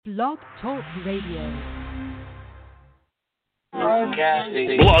Blog Talk Radio.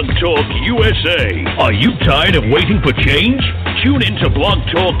 Blog Talk USA. Are you tired of waiting for change? Tune in to Blog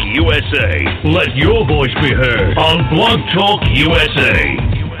Talk USA. Let your voice be heard on Blog Talk USA.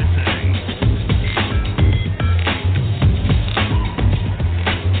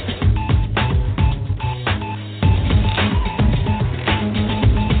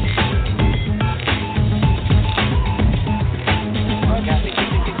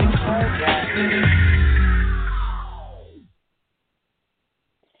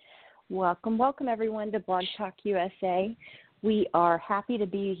 Welcome everyone to Blog Talk USA. We are happy to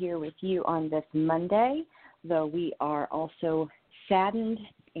be here with you on this Monday, though we are also saddened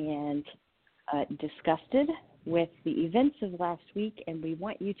and disgusted with the events of last week, and we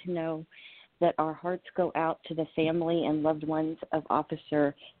want you to know that our hearts go out to the family and loved ones of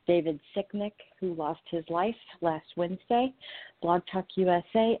Officer David Sicknick, who lost his life last Wednesday. Blog Talk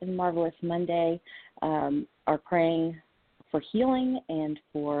USA and Marvelous Monday are praying for healing and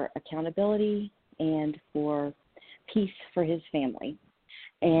for accountability and for peace for his family.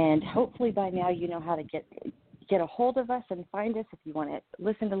 And hopefully by now you know how to get a hold of us and find us if you want to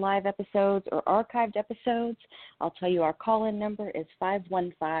listen to live episodes or archived episodes. I'll tell you our call-in number is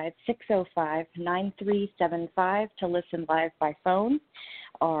 515-605-9375 to listen live by phone.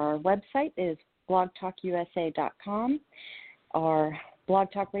 Our website is blogtalkusa.com. Our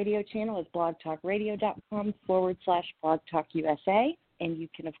Blog Talk Radio channel is blogtalkradio.com/blogtalkusa. And you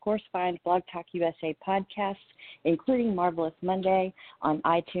can, of course, find Blog Talk USA podcasts, including Marvelous Monday, on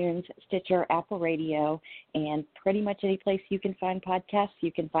iTunes, Stitcher, Apple Radio, and pretty much any place you can find podcasts,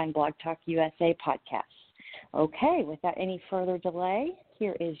 you can find Blog Talk USA podcasts. Okay, without any further delay,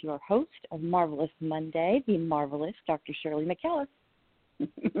 here is your host of Marvelous Monday, the marvelous Dr. Shirley McKellar.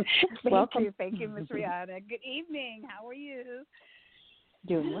 Welcome. Thank you, Ms. Rihanna. Good evening. How are you?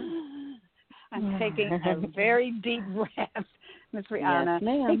 Doing well. I'm taking a very deep breath, Ms. Rihanna. Yes,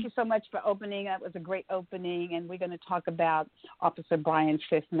 ma'am. Thank you so much for opening up. It was a great opening, and we're going to talk about Officer Brian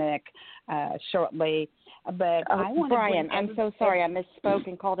Sicknick shortly. But I want Brian, I'm so sorry. I misspoke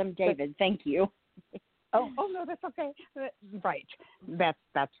and called him David. Thank you. Oh no, that's okay. Right,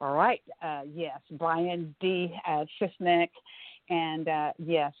 that's all right. Yes, Brian D. Sicknick, and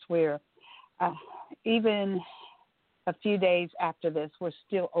yes, we're even a few days after this, we're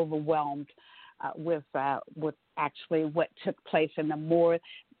still overwhelmed with actually what took place, and the more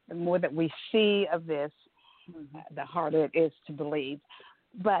that we see of this, the harder it is to believe.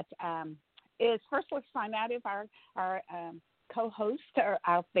 But first, let's find out if our co-hosts are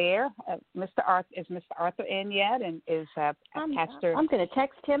out there. Mr. Arthur in yet? And is Pastor? I'm going to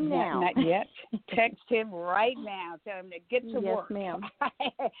text him now. Not yet. Text him right now. Tell him to get to work. Yes, ma'am.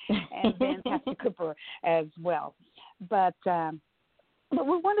 And then Pastor Cooper as well. But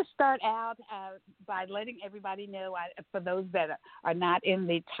we want to start out by letting everybody know, for those that are not in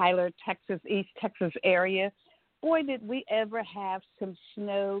the Tyler, Texas, East Texas area, boy, did we ever have some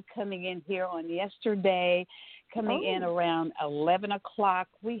snow coming in here on yesterday, coming in around 11 o'clock.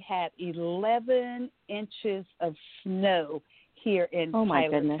 We had 11 inches of snow here in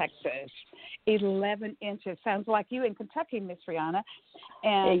Tyler, Texas. 11 inches. Sounds like you in Kentucky, Miss Rihanna.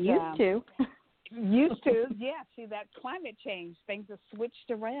 And used to. Used to, yeah. See, that climate change, things have switched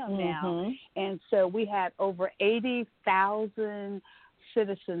around now. And so we had over 80,000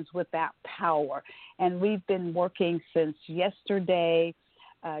 citizens without power. And we've been working since yesterday,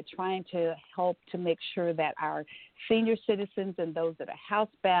 trying to help to make sure that our senior citizens and those that are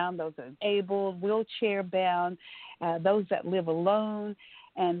housebound, those that are able, wheelchair-bound, those that live alone,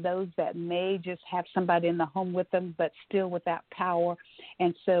 and those that may just have somebody in the home with them but still without power.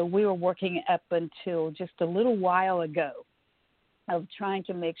 And so we were working up until just a little while ago of trying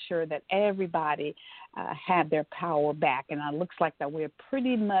to make sure that everybody had their power back. And it looks like that we're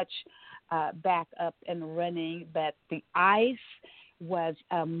pretty much back up and running, but the ice was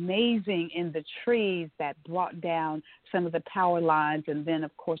amazing in the trees that brought down some of the power lines, and then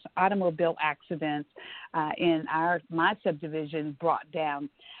of course automobile accidents in my subdivision brought down.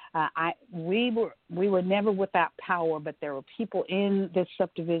 We were never without power, but there were people in this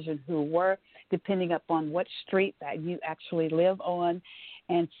subdivision who were, depending upon what street that you actually live on.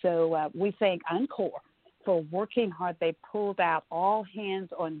 And so we thank Encore for working hard. They pulled out all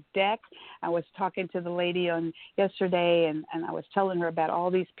hands on deck. I was talking to the lady on yesterday, and I was telling her about all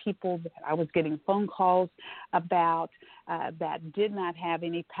these people that I was getting phone calls about that did not have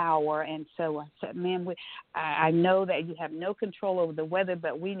any power. And so I said, man, I know that you have no control over the weather,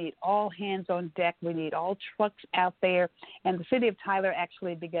 but we need all hands on deck. We need all trucks out there. And the city of Tyler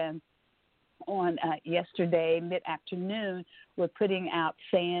actually began yesterday mid-afternoon were putting out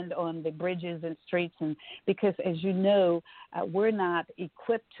sand on the bridges and streets, and because, as you know, we're not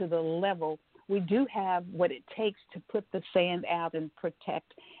equipped to the level. We do have what it takes to put the sand out and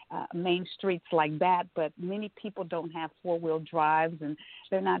protect main streets like that, but many people don't have four-wheel drives, and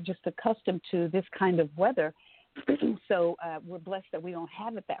they're not just accustomed to this kind of weather. So we're blessed that we don't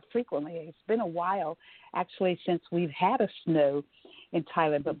have it that frequently. It's been a while, actually, since we've had a snow in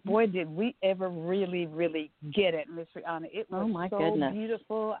Thailand. But boy, did we ever really, really get it, Miss Rihanna. It was goodness.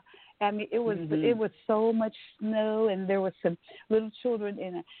 Beautiful. I mean, it was so much snow, and there were some little children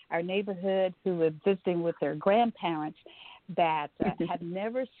in our neighborhood who were visiting with their grandparents that had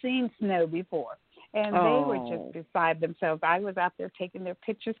never seen snow before. And they were just beside themselves. I was out there taking their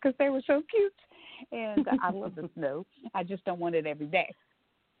pictures because they were so cute. And I love the snow. I just don't want it every day.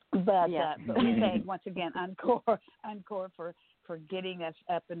 But we say, once again, encore for getting us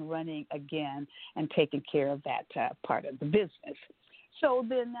up and running again and taking care of that part of the business. So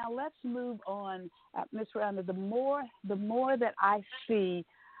then now let's move on, Ms. Rhonda. The more that I see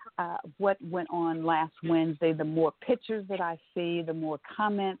what went on last Wednesday, the more pictures that I see, the more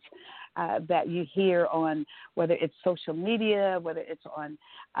comments that you hear on whether it's social media, whether it's on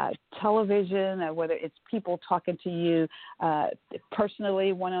television, or whether it's people talking to you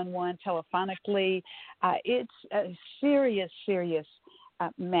personally, one-on-one, telephonically. It's a serious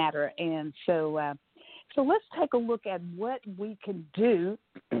matter. And so let's take a look at what we can do,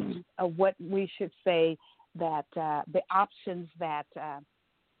 what we should say that the options that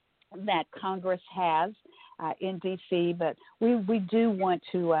Congress has in D.C., but we do want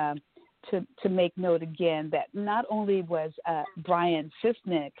to make note again that not only was Brian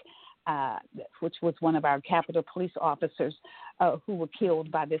Sisnick, which was one of our Capitol police officers, who were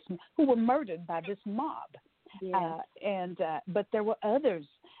murdered by this mob, but there were others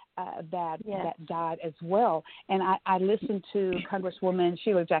that died as well. And I listened to Congresswoman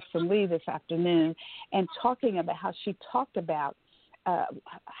Sheila Jackson-Lee this afternoon and talking about how she talked about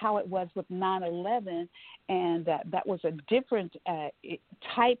how it was with 9/11, and that was a different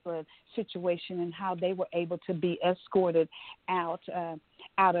type of situation, and how they were able to be escorted out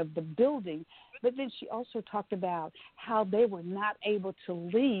of the building. But then she also talked about how they were not able to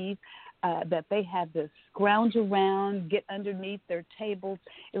leave, that they had to scrounge around, get underneath their tables.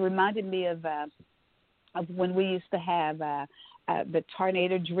 It reminded me of when we used to have the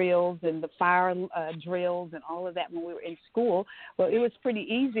tornado drills and the fire drills and all of that when we were in school. Well, it was pretty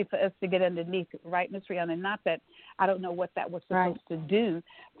easy for us to get underneath, right, Ms. Rihanna? Not that I don't know what that was supposed to do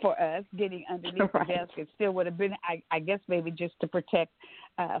for us, getting underneath the desk. It still would have been, I guess, maybe just to protect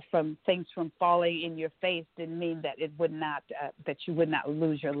from things from falling in your face. Didn't mean that it would not, that you would not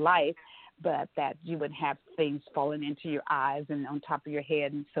lose your life, but that you would have things falling into your eyes and on top of your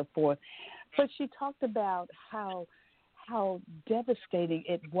head and so forth. But she talked about how devastating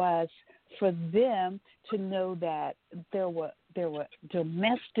it was for them to know that there were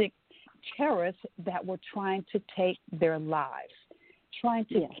domestic terrorists that were trying to take their lives, trying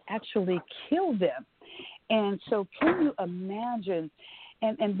to actually kill them. And so can you imagine,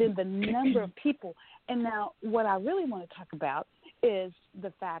 and then the number of people. And now what I really want to talk about is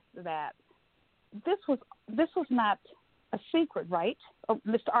the fact that this was not a secret, right? Oh,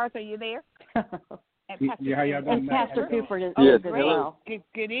 Mr. Arthur, are you there? And Pastor Cooper as well.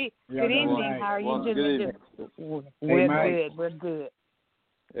 Good evening. How are you doing? We're good.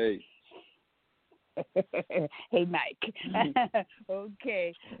 Hey. Hey, Mike.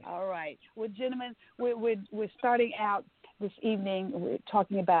 Okay. All right. Well, gentlemen, we're starting out this evening. We're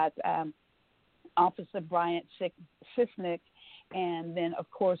talking about Officer Bryant Sisnick. And then,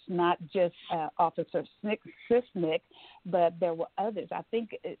 of course, not just Officer Sisnick, but there were others. I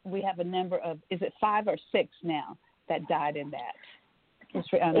think we have a number of, is it 5 or 6 now that died in that? It's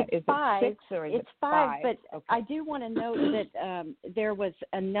is 5. It 6 or is it's it 5, but okay. I do want to note that there was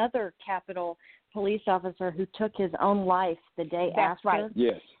another Capitol police officer who took his own life the day after. Right.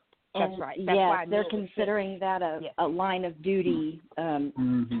 Yes. And that's right. That's why they're considering that a line of duty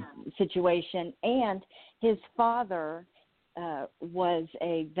situation. And his father was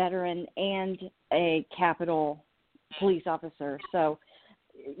a veteran and a Capitol police officer. So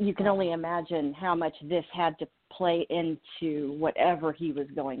you can only imagine how much this had to play into whatever he was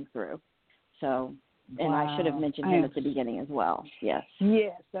going through. So, and I should have mentioned him at the beginning as well. Yes.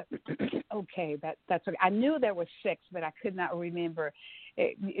 Yes. Okay. That's okay. I knew there were 6, but I could not remember.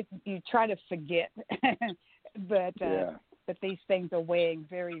 You try to forget, but these things are weighing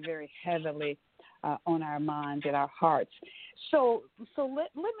very, very heavily on our minds and our hearts. So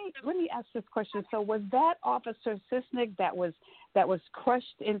let me ask this question. So was that Officer Sisnick that was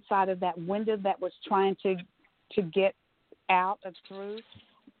crushed inside of that window that was trying to get out of through?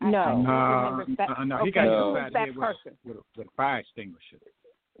 No. No, he got inside that there person with a fire extinguisher.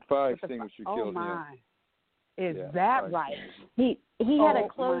 Fire extinguisher oh killed my. him. Is Yeah, that right? He had a Oh,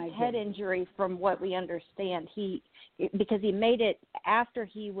 closed my head goodness. injury, from what we understand. Because he made it after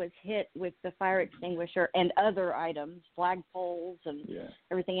he was hit with the fire extinguisher and other items, flagpoles and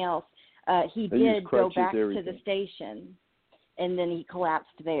everything else. He They did used go crutches, back to everything. the station, and then he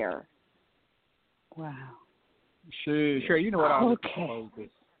collapsed there. Wow. Sure, you know what all Okay. this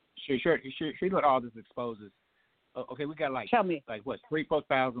exposes. Sure, you know what all this exposes. Okay, we got Tell me.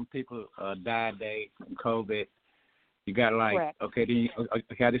 3,000-4,000 people died a day from COVID. You got Correct. okay, then you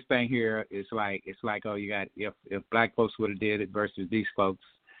got this thing here. It's like you got if black folks would have did it versus these folks,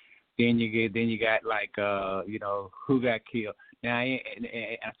 then you got who got killed. Now, and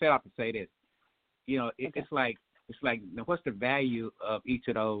I set off to say this. It's like what's the value of each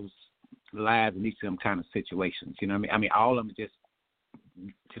of those lives in each of them kind of situations? You know what I mean? All of them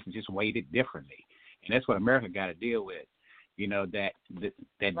just weighted differently. And that's what America got to deal with, that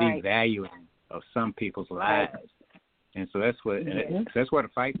devaluing of some people's lives. And so that's what that's where the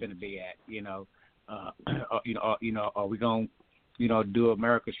fight's going to be at. Are we going to do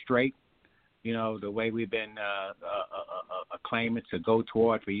America straight? The way we've been claiming to go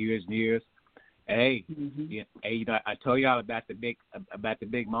toward for years and years. Hey, I told y'all about the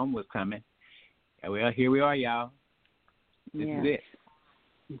big moment was coming. Well, here we are, y'all. This is it.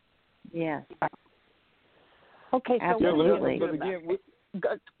 Yes. Okay, so absolutely. But again,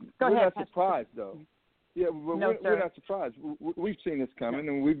 go we're ahead. not surprised, though. Yeah, but we're not surprised. We've seen this coming,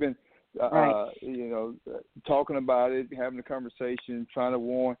 and we've been, talking about it, having a conversation, trying to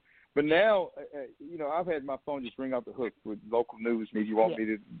warn. But now, I've had my phone just ring off the hook with local news media. Want me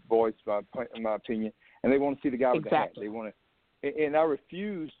to voice my opinion, and they want to see the guy with the hat. They want to, and I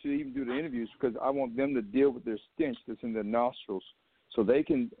refuse to even do the interviews because I want them to deal with their stench that's in their nostrils, so they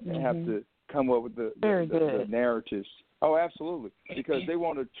can have to come up with the narratives. Oh, absolutely, because they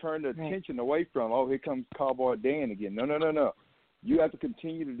want to turn the attention away from, here comes Cowboy Dan again. No. You have to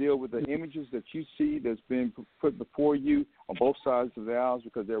continue to deal with the images that you see that's been put before you on both sides of the aisles,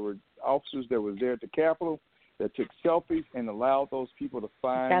 because there were officers that were there at the Capitol that took selfies and allowed those people to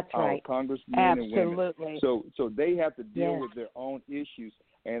find our congressmen and women. So they have to deal with their own issues.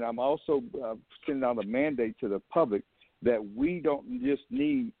 And I'm also sending out a mandate to the public that we don't just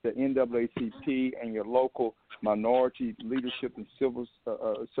need the NAACP and your local minority leadership and civil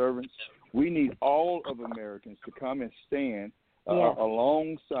servants. We need all of Americans to come and stand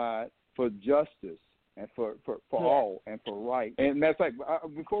alongside for justice and for all and for right. And matter of fact,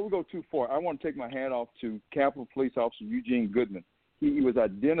 before we go too far, I want to take my hat off to Capitol Police Officer Eugene Goodman. He was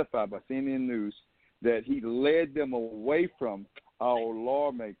identified by CNN News that he led them away from our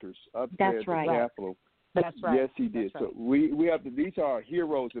lawmakers up there at the Capitol. That's right. Yes, he did. That's So we have to. These are our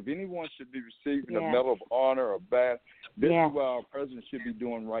heroes. If anyone should be receiving a Medal of Honor or badge, this is what our president should be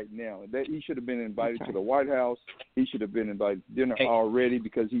doing right now. That he should have been invited to the White House. He should have been invited to dinner already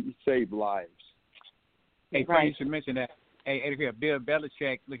because he saved lives. Hey, funny you should mention that. Hey, look here, Bill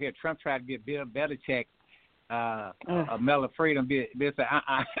Belichick. Look here, Trump tried to get Bill Belichick a Medal of Freedom. Bill said,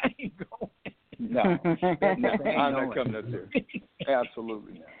 I ain't going. No, I'm not coming up there.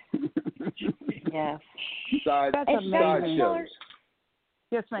 Absolutely not. Yes. Side shows.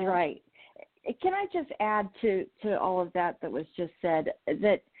 Yes, ma'am. Right. Can I just add to all of that was just said,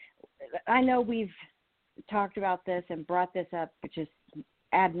 that I know we've talked about this and brought this up just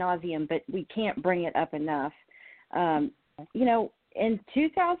ad nauseum, but we can't bring it up enough. In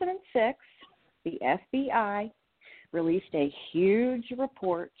 2006, the FBI released a huge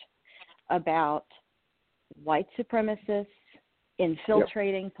report about white supremacists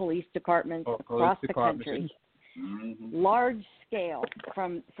infiltrating police departments across the country. Large scale,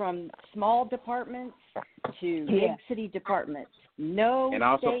 from small departments to big city departments. No, and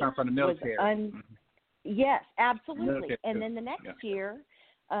also come from the military. Yes, absolutely. And then the next year,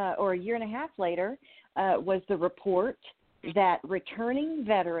 or a year and a half later, was the report that returning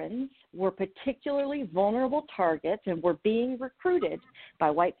veterans were particularly vulnerable targets and were being recruited by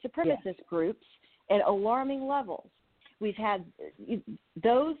white supremacist groups at alarming levels. We've had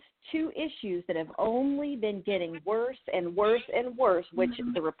those two issues that have only been getting worse and worse and worse, which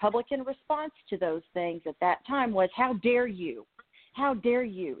the Republican response to those things at that time was, how dare you? How dare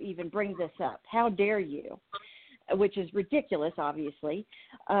you even bring this up? How dare you? Which is ridiculous, obviously.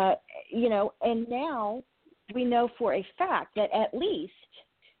 And now we know for a fact that at least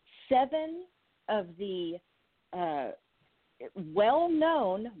 7 of the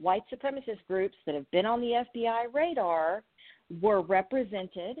well-known white supremacist groups that have been on the FBI radar were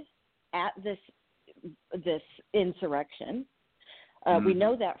represented at this insurrection. We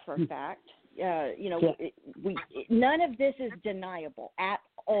know that for a fact. None of this is deniable at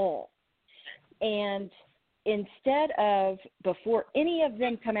all. And instead of, before any of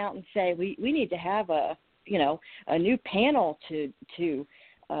them come out and say we need to have a new panel to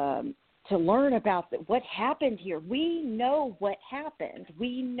learn about what happened here. We know what happened.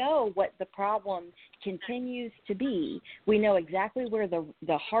 We know what the problem continues to be. We know exactly where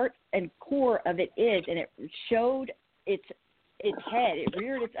the heart and core of it is, and it showed its head. It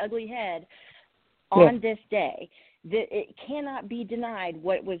reared its ugly head on this day. It cannot be denied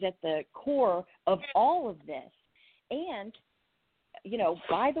what was at the core of all of this. And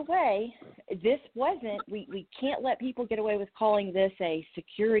by the way, this wasn't, we can't let people get away with calling this a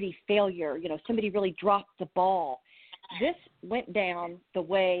security failure. Somebody really dropped the ball. This went down the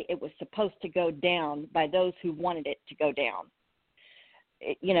way it was supposed to go down by those who wanted it to go down.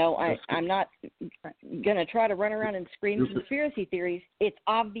 I'm not going to try to run around and scream conspiracy theories. It's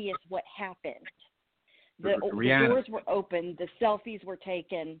obvious what happened. The doors were opened. The selfies were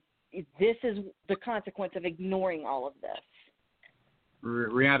taken. This is the consequence of ignoring all of this.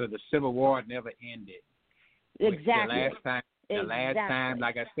 Rihanna, the Civil War never ended. Exactly. The last time,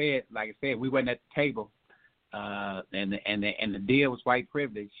 like I said, we went at the table, and the deal was white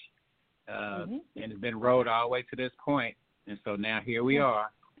privilege, and it's been rolled all the way to this point. And so now here we are,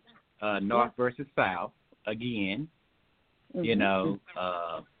 North versus South again.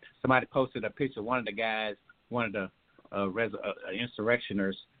 Somebody posted a picture. One of the guys, one of the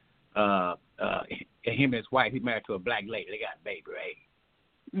insurrectioners, him and his wife, he's married to a black lady. They got a baby, right?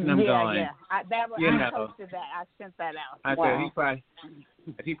 And I'm going, I posted that. I sent that out. I said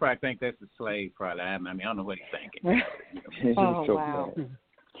he probably thinks that's a slave. Probably. I mean, I don't know what he's thinking. Oh wow!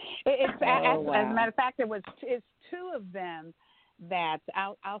 As a matter of fact, it's two of them that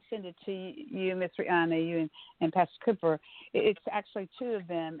I'll send it to you, Miss Rihanna, you and Pastor Cooper. It's actually two of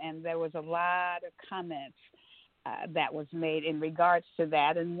them, and there was a lot of comments that was made in regards to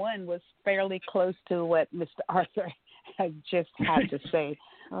that, and one was fairly close to what Mr. Arthur had just had to say.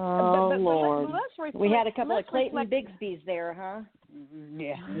 Lord. We had a couple of Clayton Bigsby's there, huh?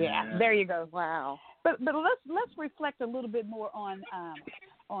 Yeah. There you go. Wow. But let's reflect a little bit more on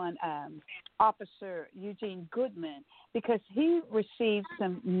Officer Eugene Goodman, because he received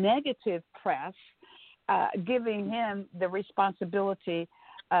some negative press, giving him the responsibility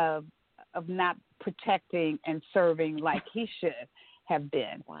of not protecting and serving like he should have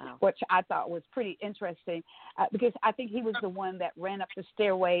been, which I thought was pretty interesting, because I think he was the one that ran up the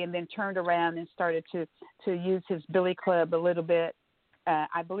stairway and then turned around and started to use his billy club a little bit.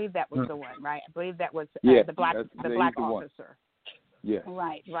 I believe that was the one, right? I believe that was the black officer. Yeah.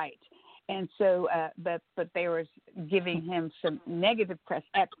 Right. And so, but they were giving him some negative press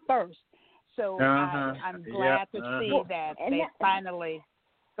at first. So I'm glad to see that they finally.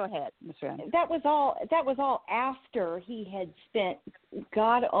 Go ahead, Ms. Rand. That was all after he had spent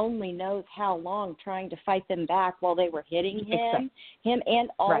God only knows how long trying to fight them back while they were hitting him and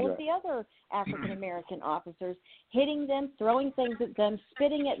all of the other African American officers, hitting them, throwing things at them,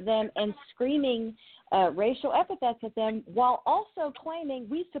 spitting at them, and screaming racial epithets at them, while also claiming,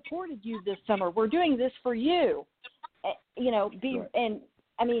 we supported you this summer. We're doing this for you. And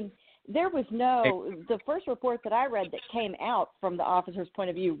I mean, there was the first report that I read that came out from the officer's point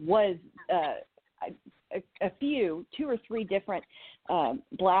of view was two or three different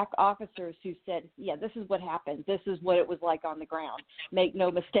black officers who said, this is what happened. This is what it was like on the ground. Make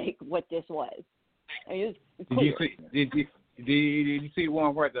no mistake what this was. I mean, it was clear. Did you see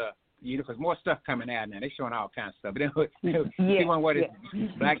one where because more stuff coming out now. They're showing all kinds of stuff. But then, see one where this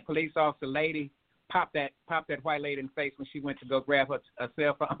black police officer lady popped that white lady in the face when she went to go grab her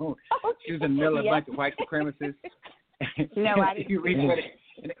cell phone. She was in the middle of a bunch of white supremacists. No, I didn't. You read it.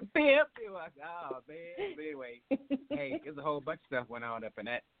 And oh, man. But anyway, hey, there's a whole bunch of stuff went on up in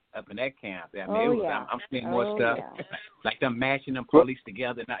that camp. I mean, I'm seeing more stuff like them mashing them police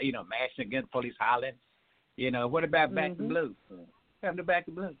together, mashing against police hollering. What about Back to Blue? Come to Back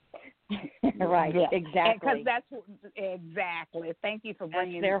to Blue. Right, exactly. Because that's exactly. Thank you for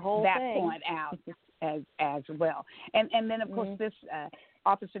bringing that point out as well. And then of course this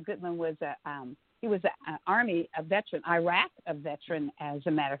Officer Goodman was he was an Army veteran, Iraq veteran, as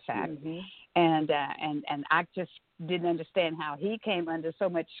a matter of fact, and I just didn't understand how he came under so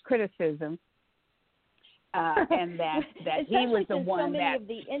much criticism and that he was the one so many that of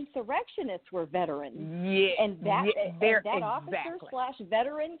the insurrectionists were veterans. Yeah, and that exactly.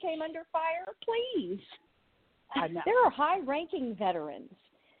 officer/veteran came under fire. Please, I know. there are high-ranking veterans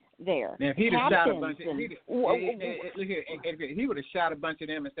there. Now, if he'd have shot a bunch of, he would have shot a bunch of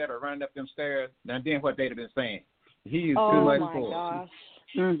them instead of running up them stairs. Now, then what they'd have been saying? He used too much force. Oh my gosh.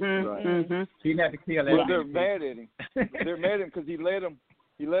 Right. He didn't have to kill that. Well, they're mad at him. They're mad at him because he led them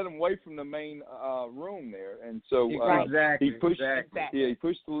away from the main room there, and so he pushed. Yeah, he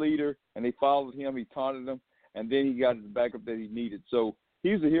pushed the leader, and they followed him. He taunted them, and then he got the backup that he needed. So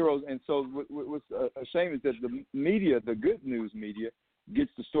he's the hero. And so what's a shame is that the media, the good news media,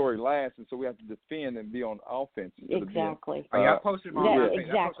 gets the story last, and so we have to defend and be on offense. Exactly. Y'all posted him on my page.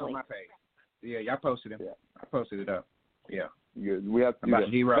 Exactly. I posted on my page. Yeah, y'all posted him. Yeah. I posted it up. Yeah. Good. We have to do that.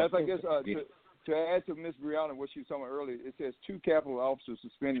 Hero. I guess to add to Ms. Brianna, what she was talking about earlier, it says 2 Capitol officers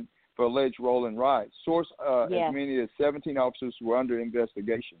suspended for alleged role in riots. Source, as many as 17 officers were under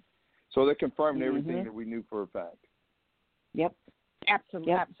investigation. So they're confirming everything that we knew for a fact. Yep.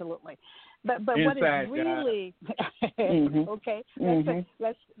 Absolutely. Yep. Absolutely. But what is really okay?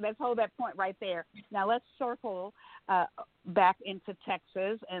 Let's hold that point right there. Now let's circle back into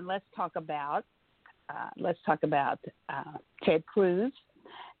Texas and let's talk about Ted Cruz.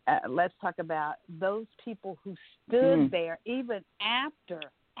 Let's talk about those people who stood there even after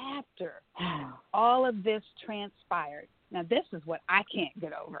all of this transpired. Now this is what I can't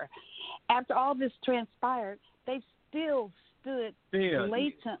get over. After all this transpired, they still stood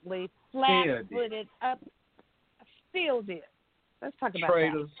blatantly, flat-footed up. Still did. Let's talk about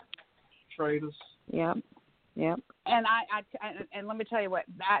Traitors. Yep. And I let me tell you what.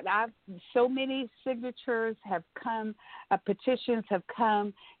 So many signatures have come, petitions have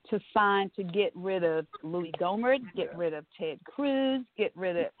come to sign to get rid of Louis Gohmert, get rid of Ted Cruz, get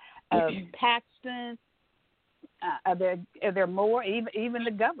rid of Paxton. Are there more? Even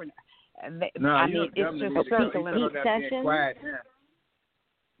the governor. It's just circling. Pete Sessions.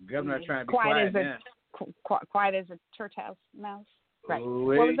 Governor trying to be quiet now. Quiet as a church house mouse. Right.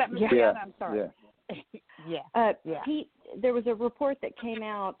 Ooh-wee. What was that, Ms. Brianna? I'm sorry. Pete, there was a report that came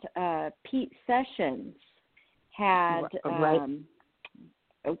out. Pete Sessions had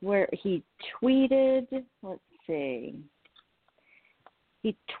where he tweeted. Let's see.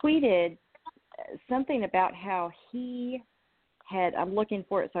 He tweeted something about how he had. I'm looking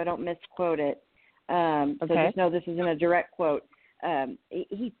for it so I don't misquote it. So just know this isn't a direct quote.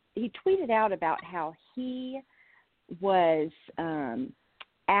 He tweeted out about how he was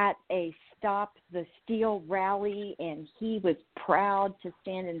at a Stop the Steal rally, and he was proud to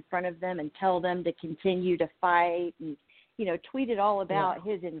stand in front of them and tell them to continue to fight, and tweeted all about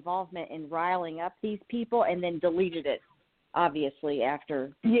his involvement in riling up these people, and then deleted it, obviously,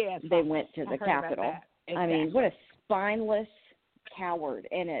 after they went to the Capitol. Exactly. I mean, what a spineless coward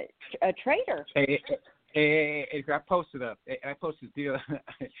and a traitor. Hey, I posted a deal.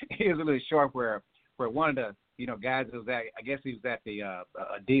 It was a little short where one of the guys that was at, I guess he was at the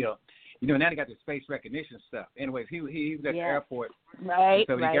deal. Now they got the space recognition stuff. Anyways, he was at the airport. Right.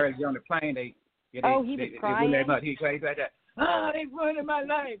 So he got to get on the plane. He was crying. He cried like that. Oh, they ruined my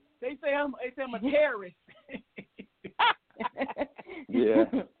life. They say I'm a terrorist. Yeah,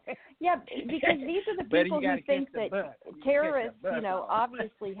 because these are the people who think that terrorists,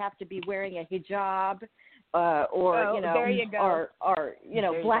 obviously have to be wearing a hijab, or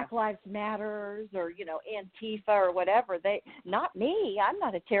Black Lives Matters, or Antifa or whatever. Not me. I'm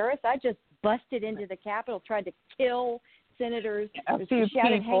not a terrorist. I just busted into the Capitol, tried to kill senators,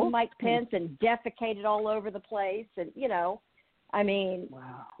 shouted "Hey, Mike Pence," and defecated all over the place, and I mean,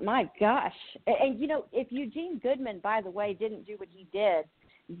 my gosh. And, if Eugene Goodman, by the way, didn't do what he did,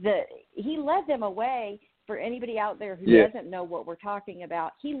 he led them away. For anybody out there who doesn't know what we're talking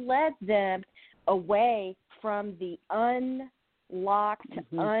about, he led them away from the unlocked,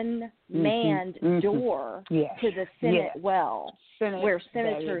 unmanned door to the Senate where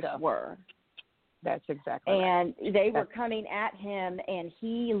senators were. That's exactly right. And they were coming at him, and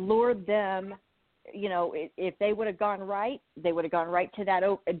he lured them. If they would have gone right, they would have gone right to that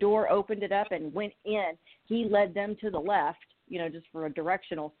door, opened it up, and went in. He led them to the left, just for a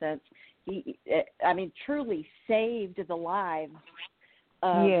directional sense. He, truly saved the lives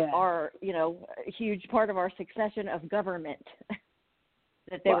of our, a huge part of our succession of government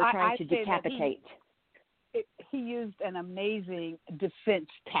that they were trying to decapitate. He used an amazing defense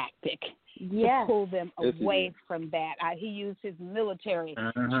tactic to pull them away from that. He used his military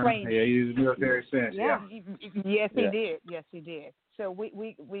training. Yeah, he used military sense. Yes, he did. Yes, he did. So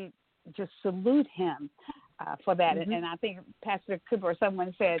we just salute him for that. And I think Pastor Cooper or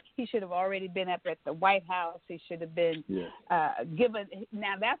someone said he should have already been up at the White House. He should have been given.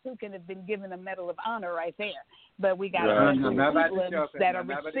 Now that's who could have been given a Medal of Honor right there. But we got that are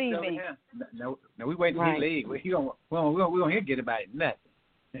receiving. No, we wait till he leaves. We don't hear get about it. Nothing.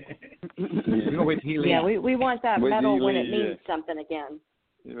 We gonna wait till he leaves. Yeah, we want that medal when it means something again.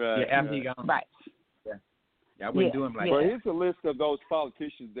 Right. Yeah, after he gone. Right. Yeah, I wouldn't do him like that. Well, here's a list of those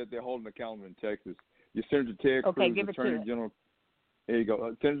politicians that they're holding accountable in Texas. Your Senator Ted Cruz, Attorney General. There you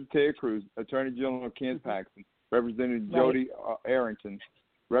go. Senator Ted Cruz, Attorney General Ken Paxton, Representative Jody Arrington,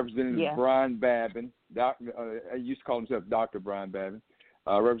 Representative Brian Babin. I used to call himself Dr. Brian Babin.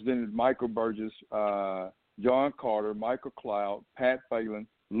 Representative Michael Burgess, John Carter, Michael Cloud, Pat Phelan,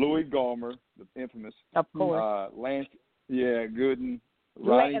 Louis Gohmert, the infamous. Of course. Lance, Gooden,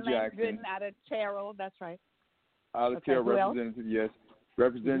 Ronnie Lance Jackson. Gooden out of Terrell, that's right. Out of Terrell, Representative, yes.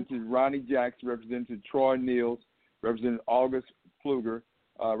 Representative Ronnie Jackson, Representative Troy Niels, Representative August Pfluger,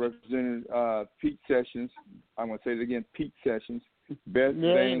 Representative Pete Sessions. I'm going to say it again, Pete Sessions. Beth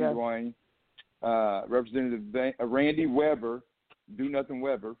Van Dwayne, Representative Randy Weber, Do Nothing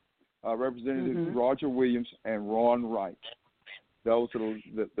Weber, Representative Roger Williams, and Ron Wright. Those are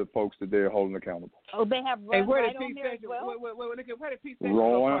the folks that they're holding accountable. Oh, they have Ron Wright on there as well? Where did Pete Sessions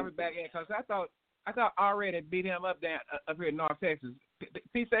go back in? Because I thought already had beat him up here in North Texas.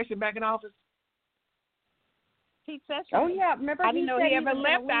 Pete Sessions back in office? Pete Sessions? Oh, yeah. Remember I didn't know he ever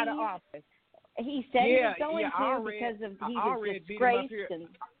left out of office. He said he was going to because he was disgraced.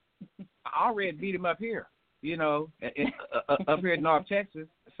 I already beat him up here, up here in North Texas.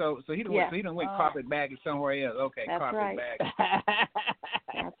 So he done went carpetbagging somewhere else. Okay, that's carpetbagging. Right.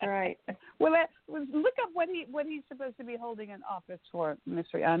 That's right. Well, look up what he's supposed to be holding in office for, Miss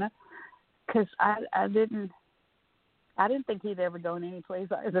Rihanna, because I didn't think he'd ever gone any place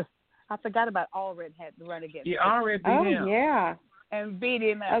either. I forgot about Allred had to run against him. Yeah, Allred beat him. Oh, yeah. And beat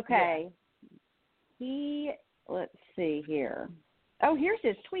him up. Okay. Let's see here. Oh, here's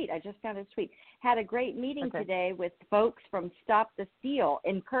his tweet. I just found his tweet. Had a great meeting today with folks from Stop the Steal.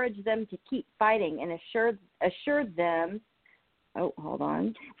 Encouraged them to keep fighting and assured them, hold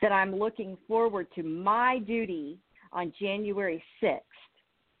on, that I'm looking forward to my duty on January 6th.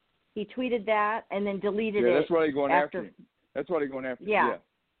 He tweeted that and then deleted it. Yeah, that's why they're going after him. That's why they're going after him. Yeah.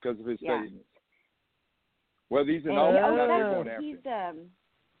 Because of his statements. Well, these are all they're going after him. He's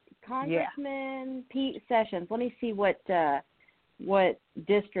Congressman Pete Sessions. Let me see what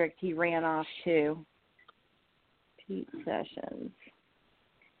district he ran off to. Pete Sessions.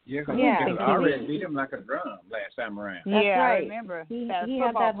 Yeah, because I already beat him like a drum last time around. That's right. I remember. He had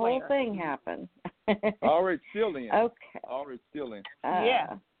that whole thing happen. Already still in. Okay. Already still in.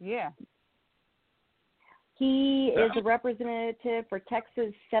 Yeah. He is a representative for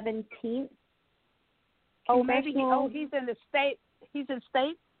Texas 17th. Oh, maybe he's in the state. He's in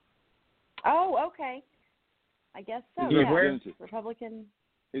state? Oh, okay. I guess so. He's Republican.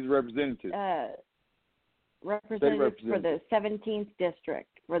 He's a representative. Representative for the 17th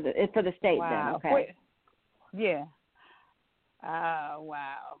district for the state. Wow. Then. Okay. Yeah.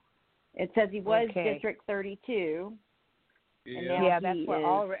 Wow. It says he was District 32. Yeah, that's where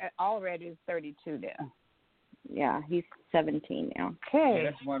Allred is 32 now. Yeah, he's 17 now. Okay.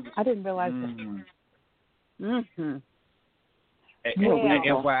 Yeah, I didn't realize that. Mm-hmm.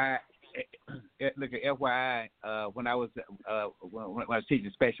 FYI, look at FYI. When I was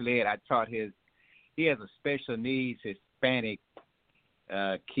teaching special ed, I taught he has a special needs Hispanic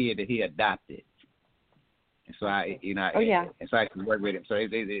kid that he adopted, and so and so I can work with him. So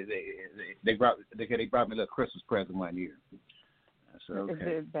they brought me a little Christmas present one year. So,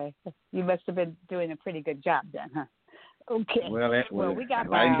 okay. You must have been doing a pretty good job then, huh? Okay. Well, we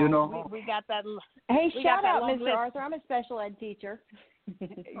got I didn't do no. We got that. Hey, shout out, Mr. Arthur. I'm a special ed teacher.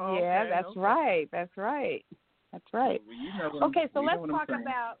 That's right. That's right. Okay, so let's talk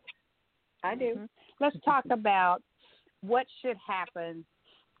about. I do. Mm-hmm. Let's talk about what should happen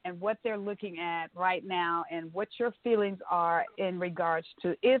and what they're looking at right now, and what your feelings are in regards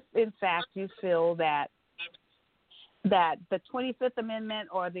to if, in fact, you feel that the 25th Amendment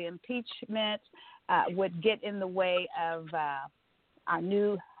or the impeachment would get in the way of our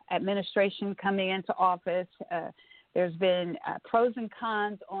new administration coming into office. There's been pros and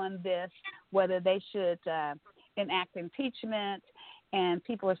cons on this, whether they should enact impeachment, and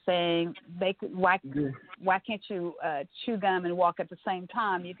people are saying why can't you chew gum and walk at the same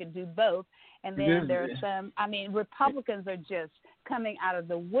time? You can do both. And then there's some, Republicans are just coming out of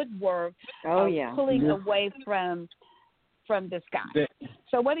the woodwork, pulling away from this guy.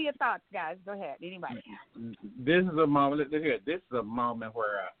 So what are your thoughts, guys? Go ahead. Anybody? This is a moment. Look here. This is a moment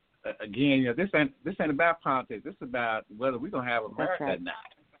where again, this ain't about politics. This is about whether we're gonna have America or not.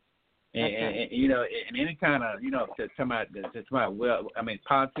 And, and any kind of, to well, I mean,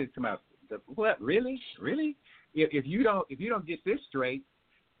 politics, what, really? If you don't get this straight,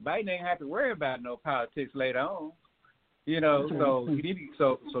 Biden ain't have to worry about no politics later on.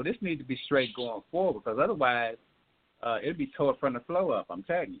 So this needs to be straight going forward, because otherwise, it'll be tore from the floor up. I'm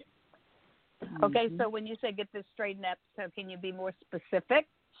telling you. Okay, so when you say get this straightened up, so can you be more specific?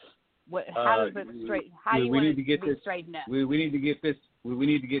 How does it straighten? How do you want it to be straightened up? We need to get this. We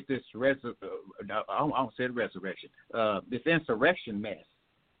need to get this I don't say resurrection. This insurrection mess.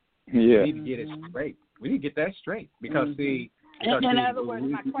 Yeah. We need to get it straight. We need to get that straight, because in other words,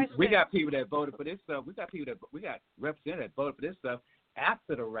 my question. We got people that voted for this stuff. We got representatives that voted for this stuff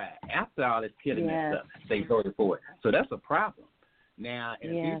after the riot, after all this killing and stuff. They voted for it. So that's a problem. Now,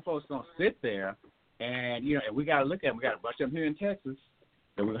 if these folks don't sit there, and and we got to look at them, we got a bunch of them here in Texas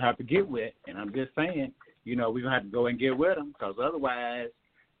that we're gonna have to get with. And I'm just saying, we're gonna have to go and get with them, because otherwise,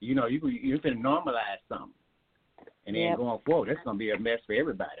 you're gonna normalize something, and then going forward, that's gonna be a mess for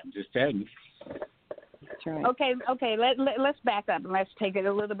everybody. I'm just telling you. That's right. Okay. Let's back up and let's take it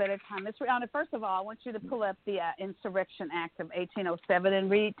a little bit at a time. Ms. Rihanna, first of all, I want you to pull up the Insurrection Act of 1807 and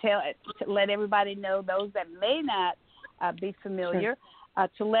let everybody know, those that may not be familiar,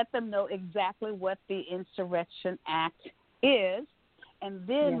 to let them know exactly what the Insurrection Act is. And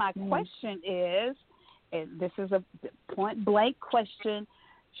then my question is, and this is a point blank question,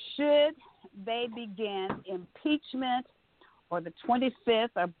 should they begin impeachment or the 25th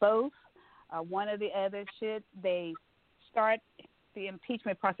or both, one or the other? Should they start the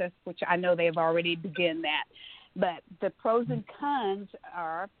impeachment process, which I know they've already begun that? But the pros and cons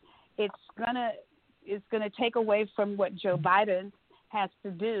are, it's gonna take away from what Joe Biden has to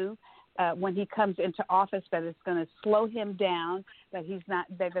do when he comes into office, that it's going to slow him down, that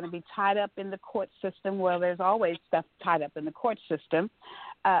they're going to be tied up in the court system. Well, there's always stuff tied up in the court system.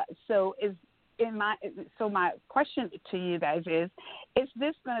 So my question to you guys is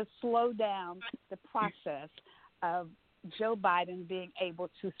this going to slow down the process of Joe Biden being able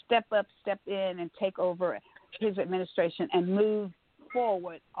to step in and take over his administration and move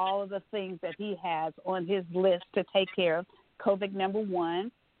forward all of the things that he has on his list to take care of? COVID, number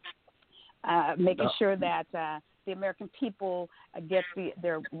one, making sure that the American people get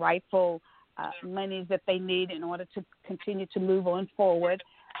their rightful monies that they need in order to continue to move on forward,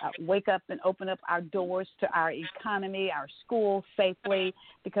 wake up and open up our doors to our economy, our schools safely,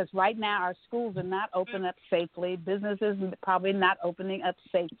 because right now our schools are not open up safely. Businesses are probably not opening up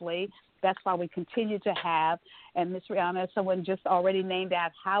safely. That's why we continue to have, and Ms. Rihanna, someone just already named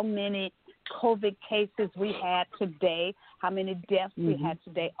out how many COVID cases we had today, how many deaths we had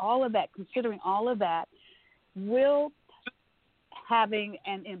today, all of that, considering all of that, will having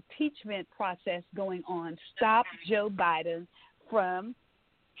an impeachment process going on stop Joe Biden from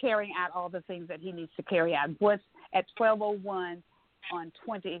carrying out all the things that he needs to carry out? What's at 12:01 on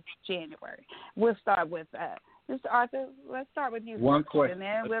 20th January? We'll start with Mr. Arthur. Let's start with you. One question.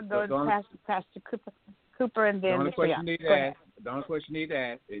 And then we'll go to Pastor Cooper and then the only question Mr. you need to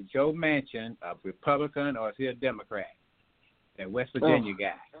ask is Joe Manchin a Republican or is he a Democrat? That West Virginia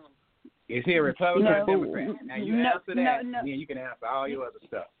guy. Is he a Republican or a Democrat? Now you answer that, and then you can answer all your other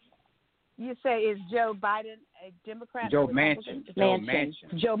stuff. You say, is Joe Biden a Democrat? Joe Manchin.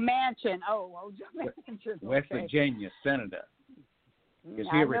 Joe Manchin. Oh, Joe Manchin. West Virginia senator. Is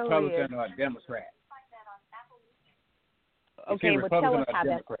he a Republican or a Democrat? Okay, well, tell us how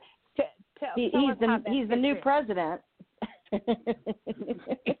that. He's the new president. That's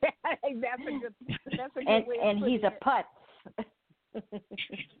a good way. And he's a putz.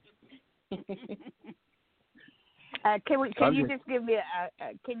 Can you just give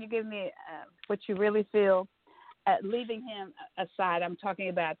me what you really feel, leaving him aside? I'm talking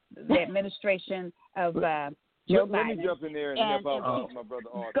about the administration of Joe Biden. Let me jump in there and help out my brother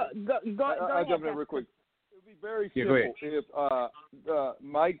Arthur. I'll jump in real quick. It'll be very simple if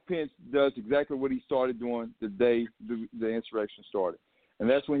Mike Pence does exactly what he started doing the day the insurrection started, and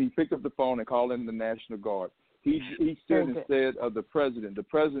that's when he picked up the phone and called in the National Guard. He stood instead of the president.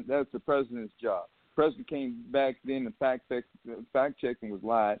 That's the president's job. The president came back then and fact checking was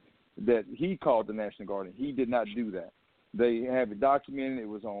lied that he called the National Guard, and he did not do that. They have it documented. It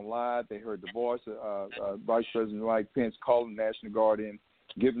was on live. They heard the voice of Vice President Mike Pence calling the National Guard in,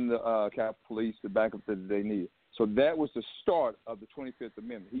 giving the Capitol Police the backup that they needed. So that was the start of the 25th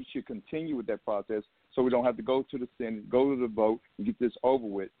Amendment. He should continue with that process so we don't have to go to the Senate, go to the vote, and get this over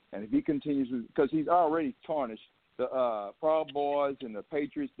with. And if he continues, because he's already tarnished the Proud Boys and the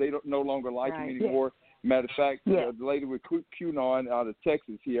Patriots, they don't no longer like him anymore. Matter of fact, Yeah. the lady with QAnon out of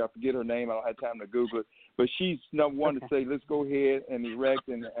Texas here, I forget her name. I don't have time to Google it. But she's number one to say, let's go ahead and erect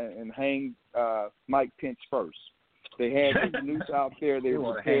and hang Mike Pence first. They had the news out there. They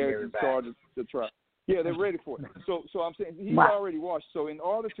were prepared to start the trial. Yeah, they're ready for it. So I'm saying he's already watched. So in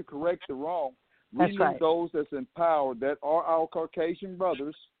order to correct the wrong, we need those that's empowered, that are our Caucasian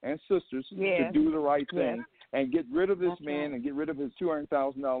brothers and sisters, to do the right thing and get rid of this man and get rid of his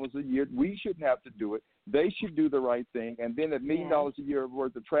 $200,000 a year. We shouldn't have to do it. They should do the right thing, and then $1 million a year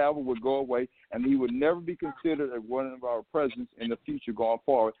worth of travel would go away, and he would never be considered as one of our presidents in the future going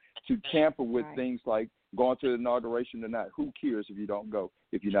forward to tamper with things like going to the inauguration or not. Who cares if you don't go,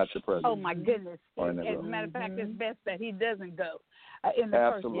 if you're not the president? Oh, my goodness. As a matter of fact, it's best that he doesn't go in the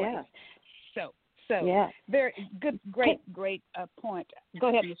first place. So very good, great point. Go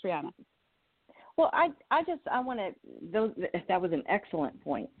ahead, Ms. Rihanna. Well, I want to. That was an excellent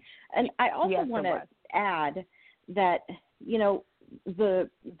point, and I also want to add that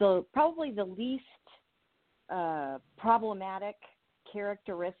the probably the least problematic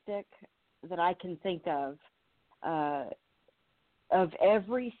characteristic that I can think of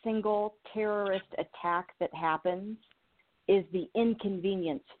every single terrorist attack that happens is the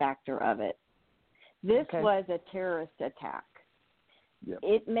inconvenience factor of it. This was a terrorist attack. Yep.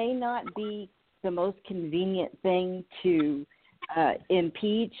 It may not be the most convenient thing to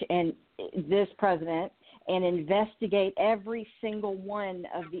impeach this president and investigate every single one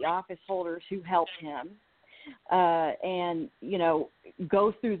of the office holders who helped him, and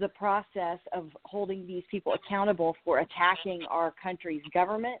go through the process of holding these people accountable for attacking our country's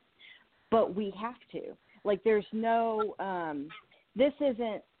government. But we have to. Like, there's no. This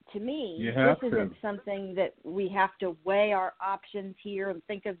isn't. To me, this isn't something that we have to weigh our options here and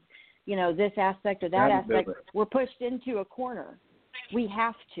think of, this aspect or that aspect. We're pushed into a corner. We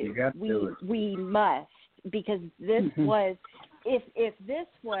have to. We must, because this was, if this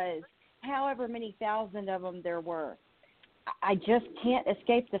was however many thousand of them there were, I just can't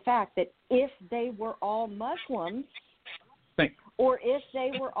escape the fact that if they were all Muslims, or if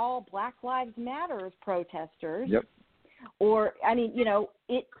they were all Black Lives Matter protesters, or,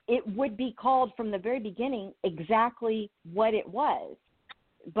 it would be called from the very beginning exactly what it was.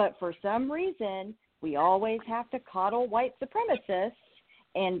 But for some reason, we always have to coddle white supremacists,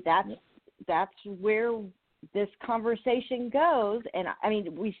 and that's where this conversation goes. And,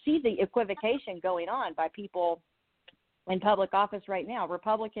 we see the equivocation going on by people in public office right now,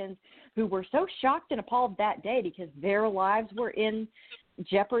 Republicans who were so shocked and appalled that day because their lives were in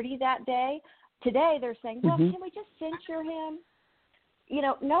jeopardy that day. Today they're saying, well, can we just censure him?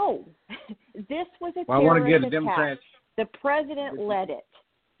 No. This was a terrorist attack. The president led it,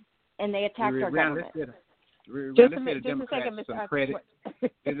 and they attacked our government. Just a second, Mr. Credit.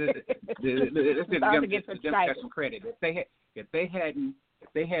 Let's give the Democrats some credit. If they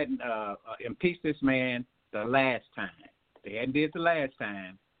hadn't impeached this man the last time, they hadn't did the last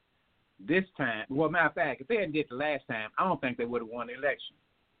time. This time, well, matter of fact, if they hadn't did the last time, I don't think they would have won the election.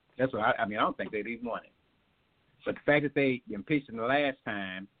 That's what I don't think they'd even won it. But the fact that they impeached him the last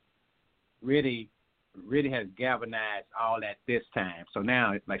time really has galvanized all that this time. So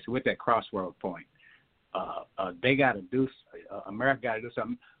now, with that crossroad point, they got to do. America got to do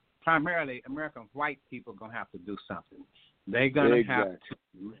something. Primarily, American white people are gonna have to do something. They're gonna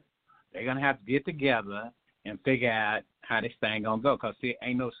have to get together and figure out how this thing gonna go. Cause see,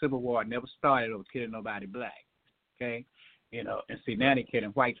 ain't no civil war never started over killing nobody black. Okay. And see, now they're killing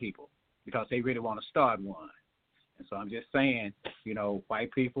white people because they really want to start one. And so I'm just saying,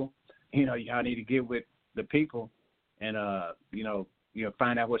 white people, y'all need to get with the people and,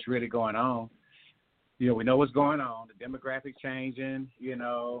 find out what's really going on. We know what's going on. The demographic changing,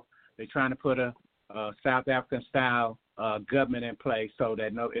 they're trying to put a South African style government in place so that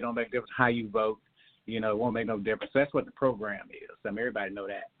it don't make a difference how you vote. It won't make no difference. That's what the program is. Everybody know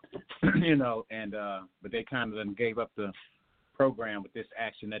that, but they kind of then gave up the program with this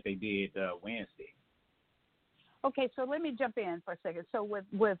action that they did Wednesday. Okay, so let me jump in for a second. So with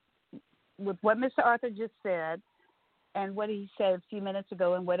what Mr. Arthur just said and what he said a few minutes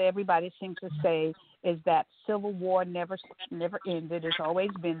ago and what everybody seems to say is that civil war never ended. It's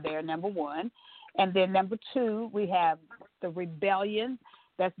always been there, number one. And then number two, we have the rebellion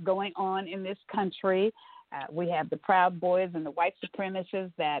that's going on in this country. We have the Proud Boys and the white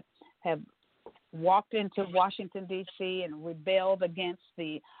supremacists that have walked into Washington, D.C. and rebelled against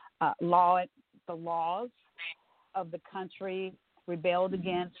the laws of the country, rebelled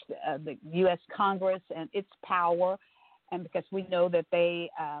against the U.S. Congress and its power, and because we know that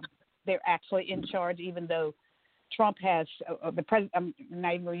they're actually in charge, even though Trump has the president. I'm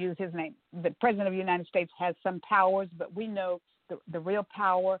not even going to use his name. The president of the United States has some powers, but we know the real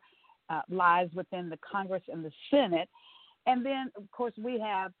power lies within the Congress and the Senate. And then, of course, we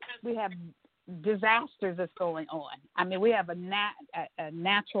have disasters that's going on. I mean, we have a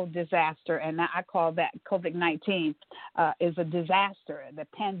natural disaster, and I call that COVID-19 is a disaster, the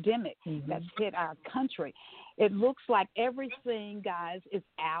pandemic that's hit our country. It looks like everything, guys, is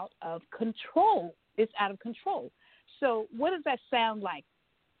out of control. It's out of control. So what does that sound like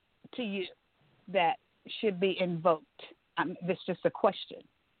to you that should be invoked? That's just a question.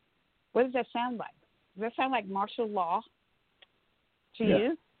 What does that sound like? Does that sound like martial law to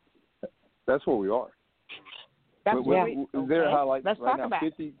you? That's where we are. That's where they're highlighting Let's right talk now about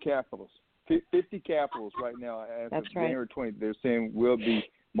 50 capitals. 50 capitals right now as of January 20th. They're saying will be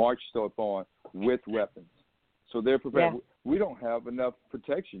marched upon with weapons. So they're prepared. Yeah. We don't have enough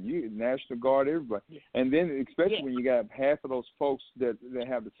protection. National Guard, everybody. And then especially when you got half of those folks that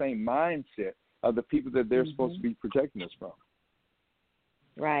have the same mindset of the people that they're supposed to be protecting us from.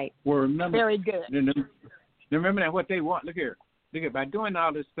 Right. Well, remember, very good. Remember that what they want. Look here, by doing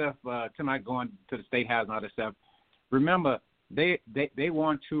all this stuff, tonight going to the State House and all this stuff. Remember, they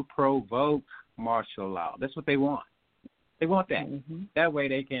want to provoke martial law. That's what they want. They want that. That way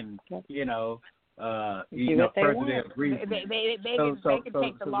they can, do what they further want. their agreement. They can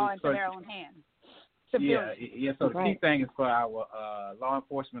take the law into their own hands. Yeah. So the key thing is for our law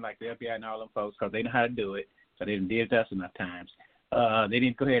enforcement, like the FBI and all them folks, because they know how to do it. So they done did it to us enough times. They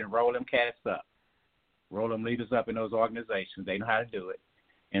didn't go ahead and roll them cats up, roll them leaders up in those organizations. They know how to do it.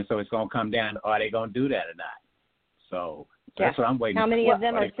 And so it's going to come down to are they going to do that or not? So that's what I'm waiting for. How many of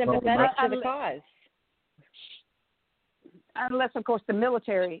them are sympathetic to the cause? Unless, of course, the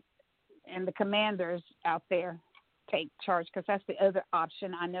military and the commanders out there take charge, because that's the other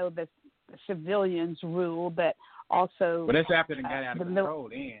option. I know that the civilians rule, but also... But that's after they got out of control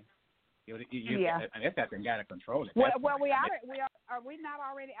then. That's after they got out of control. Well, are we not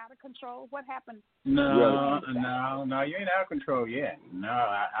already out of control? What happened? No, you ain't out of control yet. No,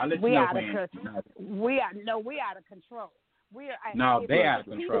 I'll let you know when. We out of control. They out of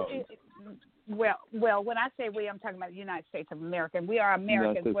control. Well, when I say we, I'm talking about the United States of America. We are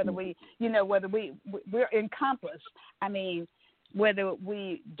Americans, whether we're encompassed. I mean, whether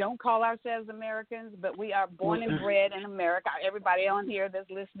we don't call ourselves Americans, but we are born and bred in America. Everybody on here that's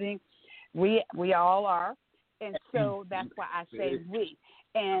listening, we all are, and so that's why I say we.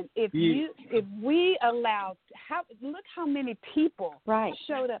 And if we allow, look how many people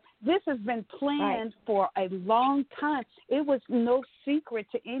showed up. This has been planned for a long time. It was no secret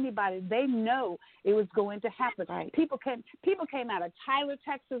to anybody. They know it was going to happen. People came out of Tyler,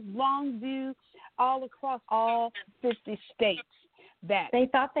 Texas, Longview, all across all 50 states. That they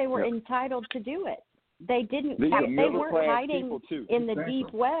thought they were entitled to do it. They didn't. They weren't hiding in the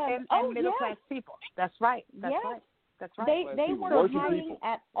deep web. And middle class people. That's right. That's right. They weren't hiding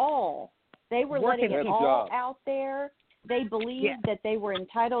at all. They were letting it all out there. They believed that they were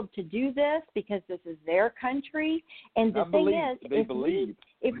entitled to do this because this is their country. And the thing is, they believe.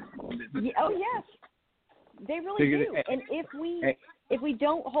 They really do. And if we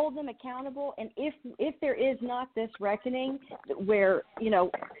don't hold them accountable, and if there is not this reckoning where,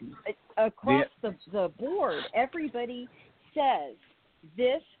 across the board, everybody says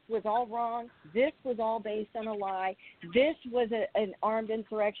this was all wrong, this was all based on a lie, this was an armed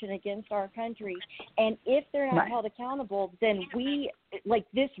insurrection against our country, and if they're not held accountable, then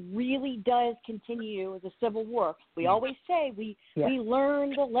this really does continue as a civil war. We always say we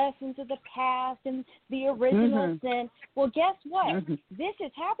learn the lessons of the past and the original sin. Well, guess what? This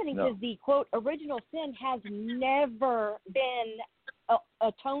is happening because the, quote, original sin has never been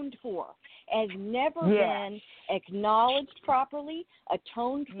atoned for, has never been acknowledged properly,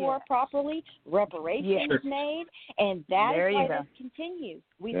 atoned for properly, reparations made, and that is why this continues.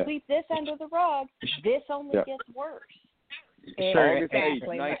 We sweep this under the rug. This only gets worse. August 8th,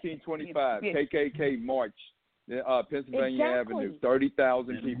 1925, KKK marched Pennsylvania Avenue.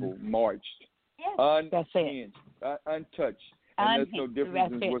 30,000 people marched. Unhinged, untouched. And that's no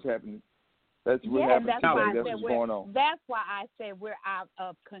different than what's happening. That's what happened today. That's what's going on. That's why I say we're out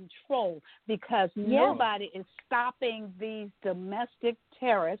of control, because nobody is stopping these domestic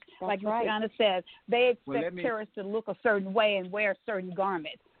terrorists. Like Luciana said, they expect terrorists to look a certain way and wear certain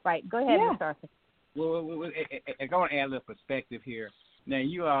garments. Right. Go ahead, Ms. Arthur. Well, I'm going to add a little perspective here. Now,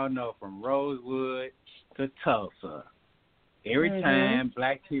 you all know from Rosewood to Tulsa, every time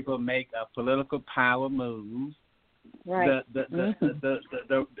black people make a political power move, the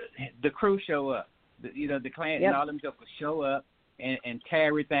crew show up. The Klan and all them people show up and tear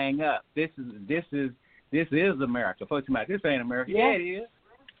everything up. This is this is America. Folks about this ain't America. Yeah, it is.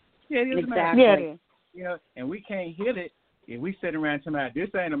 Yeah, it is exactly. America. Yeah, it is. You know, and we can't hit it if we sit around talking about this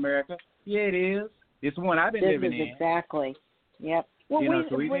ain't America. Yeah, it is. It's the one I've been living in. Exactly. Yep. Well,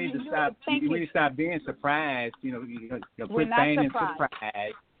 So we need to stop. We need to stop being surprised. Quit feigning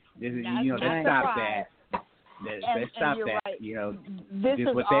surprise. Let's stop that. Let's stop that. Right. This is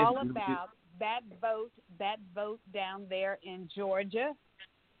all about that vote down there in Georgia,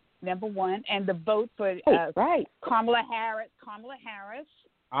 number one, and the vote for Kamala Harris.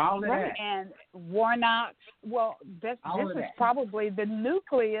 All of that. And Warnock. Well, this is probably the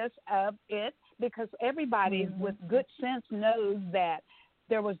nucleus of it, because everybody with good sense knows that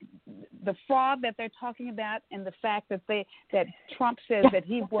there was the fraud that they're talking about, and the fact that Trump says that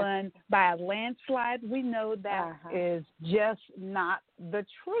he won by a landslide. We know that is just not the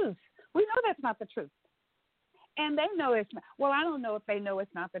truth. We know that's not the truth. And they know it's not. Well, I don't know if they know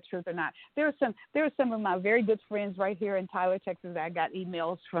it's not the truth or not. There are some of my very good friends right here in Tyler, Texas, that I got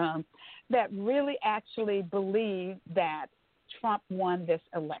emails from that really actually believe that Trump won this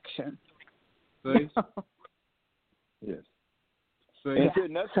election. Yes. And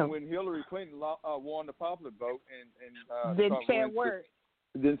said nothing when Hillary Clinton won the popular vote and didn't say a word.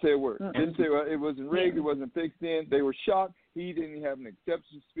 Didn't say a word. Didn't say it wasn't rigged. It wasn't fixed in. They were shocked. He didn't have an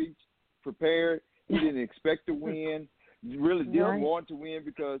acceptance speech prepared. He didn't expect to win. Really didn't want to win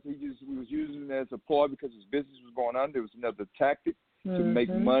because he was using it as a ploy because his business was going under. It was another tactic to make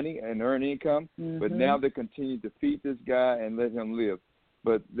money and earn income. But now they continue to feed this guy and let him live.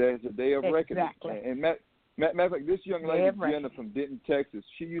 But there's a day of reckoning. And matter of fact, this young lady, Jenna from Denton, Texas,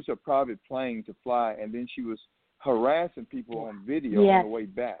 she used a private plane to fly, and then she was harassing people on video on the way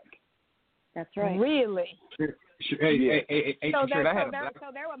back. That's right. Really? So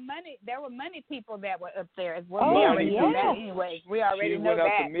there were money people that were up there as well. We already know that anyway. We already know that.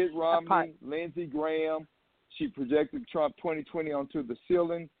 She went out to Mitt Romney, Lindsey Graham. She projected Trump 2020 onto the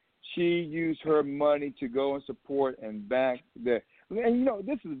ceiling. She used her money to go and support and back that. And,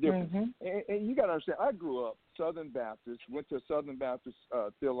 this is the difference. And you got to understand, I grew up Southern Baptist, went to a Southern Baptist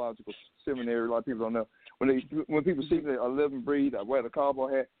theological seminary. A lot of people don't know. When people see me, I live and breathe, I wear the cowboy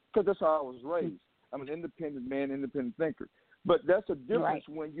hat, because that's how I was raised. I'm an independent man, independent thinker. But that's a difference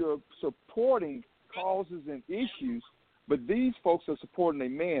when you're supporting causes and issues. But these folks are supporting a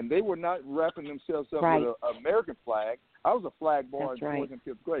man. They were not wrapping themselves up with an American flag. I was a flag boy in 4th and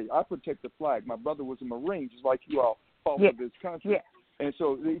 5th grade. I protect the flag. My brother was a Marine, just like you all fought for this country. And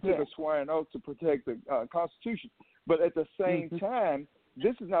so they took a swearing oath to protect the Constitution. But at the same time,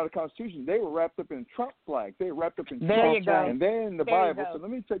 this is not a Constitution. They were wrapped up in Trump flags. They were wrapped up in Trump. And they're in the Bible. So let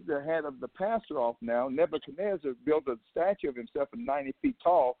me take the hat of the pastor off now. Nebuchadnezzar built a statue of himself 90 feet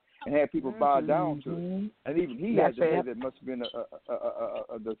tall and had people bow down to it. And even he had the head that must have been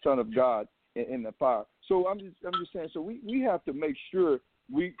the Son of God in the fire. So I'm just saying, so we have to make sure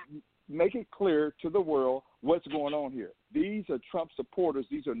we make it clear to the world what's going on here. These are Trump supporters.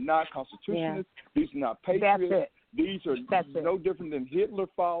 These are not constitutionalists. These are not patriots. These are no different than Hitler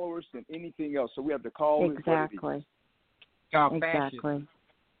followers than anything else. So we have to call it what it is. Fascist.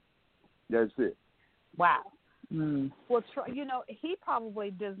 That's it. Wow. Well, he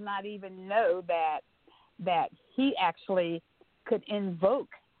probably does not even know that he actually could invoke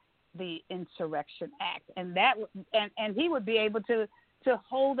the Insurrection Act, and he would be able to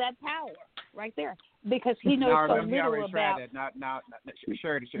hold that power right there because he knows so little about. He already tried it.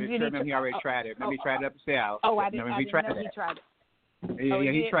 Sure, he already tried it. Let me try it up south. Oh, I didn't know he tried it.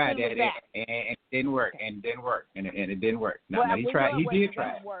 He tried that, and it didn't work, and it didn't work. No, he tried. He did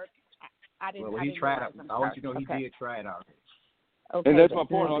try it. He tried it. I want you to know he did try it already. Okay, and that's my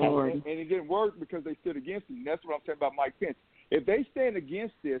point. And it didn't work because they stood against him. That's what I'm saying about Mike Pence. If they stand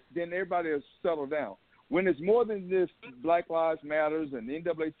against this, then everybody will settle down. When it's more than this Black Lives Matters and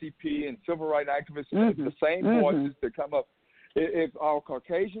NAACP and civil rights activists, the same voices that come up. If our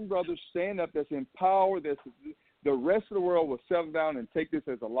Caucasian brothers stand up, that's in power, the rest of the world will settle down and take this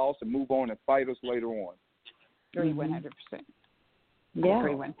as a loss and move on and fight us later on. 100%. Yeah.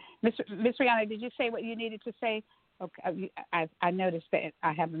 Miss Rihanna, did you say what you needed to say? Okay, I noticed that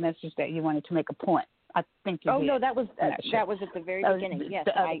I have a message that you wanted to make a point. I think you did. No, that was at the very beginning. Yes,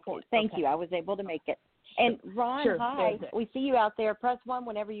 thank you. I was able to make it. And Ron, hi. We see you out there. Press 1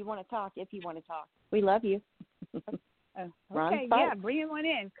 whenever you want to talk, if you want to talk. We love you. Okay, bring one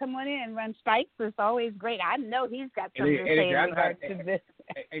in. Come on in, Ron Spikes. It's always great. I know he's got something to say in regards to this.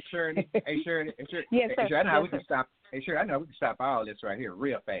 Hey, Shirley. Yes, sir. I know we can stop. Hey, Shirley, I know we can stop all this right here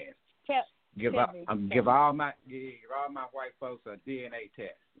real fast. Give all my white folks a DNA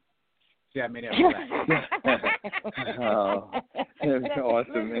test. See how many of them Oh, that's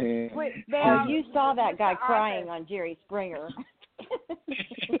awesome, man. Oh, you saw that guy crying on Jerry Springer.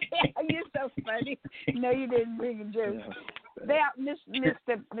 You're so funny. No, you didn't bring a joke.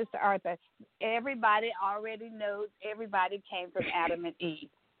 Mr. Arthur, everybody already knows everybody came from Adam and Eve.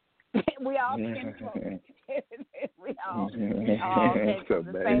 We all came from we all came from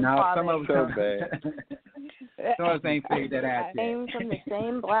the same father. Some of them some of us ain't figured that out yet. Came from the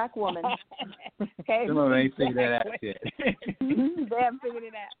same black woman. Some of them ain't figured that out yet. They haven't figured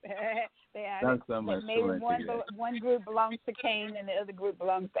it out. Maybe one group belongs to Cain and the other group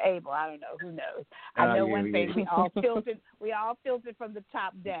belongs to Abel. I don't know. Who knows? I know one thing. We all filtered from the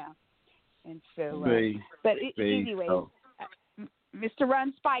top down. And so, anyway. Mr.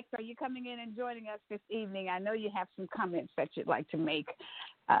 Ron Spikes, are you coming in and joining us this evening? I know you have some comments that you'd like to make.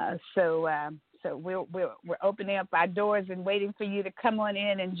 So we're opening up our doors and waiting for you to come on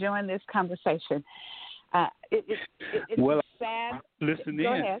in and join this conversation. It's sad. Listen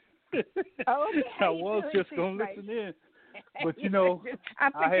Go in. ahead. Oh, okay. I was just going to listen in. But,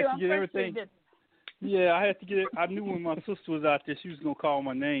 I had to get everything. Yeah, I knew when my sister was out there, she was going to call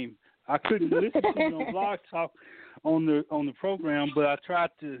my name. I couldn't listen to it on Blog Talk on the program, but I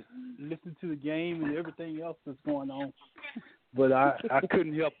tried to listen to the game and everything else that's going on. But I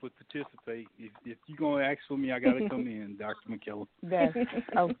couldn't help but participate. If you're going to ask for me, I got to come in, Dr. McKellar.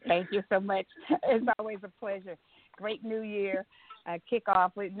 Thank you so much. It's always a pleasure. Great New Year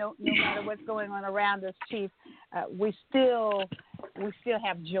kickoff. No matter what's going on around us, Chief, we still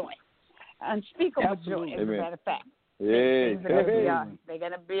have joy, unspeakable joy. As a matter of fact. Yeah, they're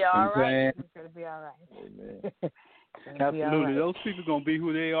gonna be all right. It's gonna be all right. Amen. Absolutely, those people gonna be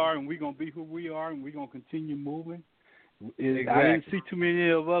who they are, and we're gonna be who we are, and we're gonna continue moving. Exactly. I didn't see too many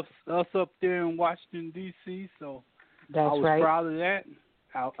of us up there in Washington D.C., so I was proud of that.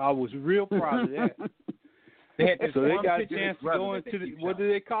 I was real proud of that. So they got a chance to go into what do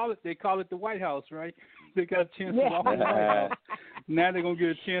they call it? They call it the White House, right? They got a chance to walk in the White House. Now they're gonna get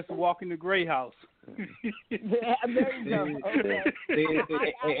a chance to walk in the Gray House. Yeah, there you go. Okay.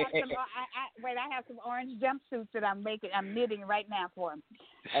 I have some orange jumpsuits that I'm knitting right now for them.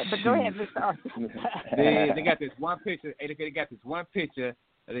 But go ahead, Mr. Arthur. They got this one picture. They got this one picture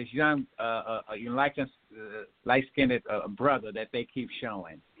of this young, light-skinned brother that they keep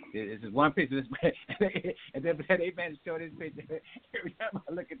showing. This is one picture, and they managed to show this picture every time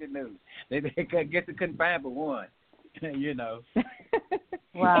I look at the news. They couldn't find but one.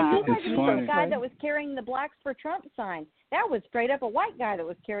 Wow. It's funny. The guy that was carrying the Blacks for Trump sign. That was straight up a white guy that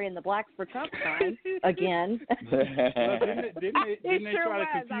was carrying the Blacks for Trump sign again. Well, didn't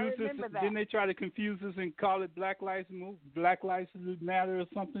they try to confuse us and call it Black Lives Matter or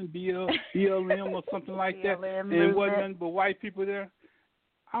something, BLM or something like that? And it wasn't nothing but white people there.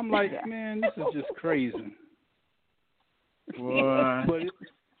 I'm like, man, this is just crazy. But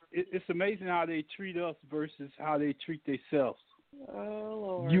it's amazing how they treat us versus how they treat themselves.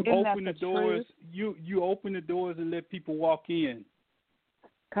 Oh, Lord. You open the doors. You open the doors and let people walk in.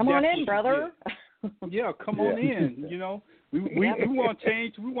 Come on in, brother. Yeah, come on in. We want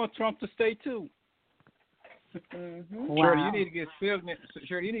change. We want Trump to stay too. Mm-hmm. Wow. Shirley, you need to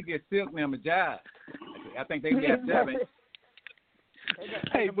get Silkman a job. I think they get 7.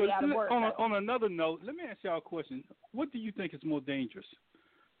 Hey, but on another note, let me ask y'all a question. What do you think is more dangerous?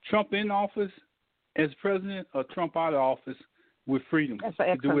 Trump in office as president or Trump out of office with freedom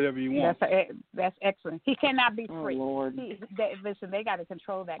to do whatever you want? That's excellent. He cannot be free. Oh, Lord. Listen, they got to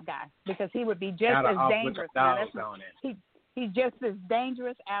control that guy because he would be just as dangerous. He's just as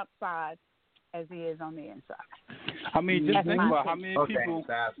dangerous outside as he is on the inside. I mean, just think about how many people.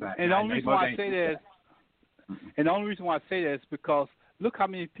 And the only reason why I say that is because look how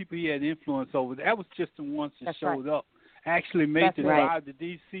many people he had influence over. That was just the ones that showed up. Actually made the drive to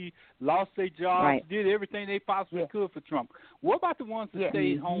D.C., lost their jobs, did everything they possibly could for Trump. What about the ones that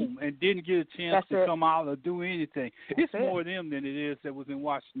stayed home and didn't get a chance to come out or do anything? It's more them than it is that was in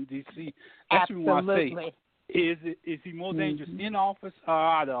Washington, D.C. That's what I say. Is he more dangerous in office or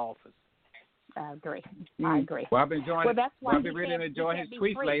out of office? I agree. I agree. Well, I've been really enjoying his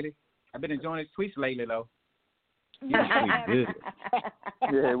tweets lately. I've been enjoying his tweets lately, though.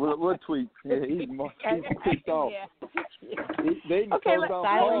 Yeah, what tweet? Yeah, he's pissed off.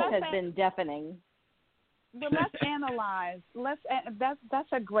 Silence has been deafening. But let's analyze.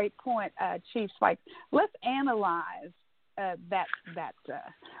 That's a great point, Chief Spike. Let's analyze that.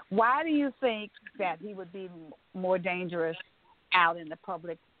 Why do you think that he would be more dangerous out in the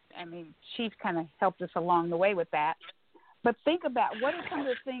public? I mean, Chief kind of helped us along the way with that. But think about what are some of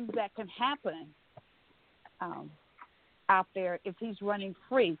the things that can happen out there if he's running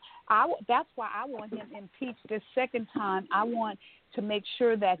free. That's why I want him impeached this second time. I want to make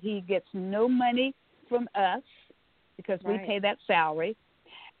sure that he gets no money from us because we pay that salary.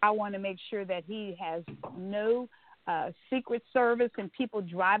 I want to make sure that he has no Secret Service and people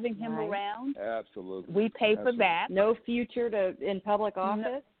driving him around. Absolutely. We pay for that. No future in public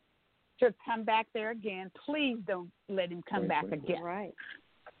office. To come back there again. Please don't let him come back again. Right.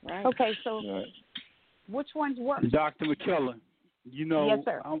 Okay, so which one's worse? Dr. McKellar, yes,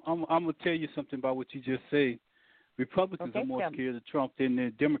 sir. I'm going to tell you something about what you just said. Republicans are more scared of Trump than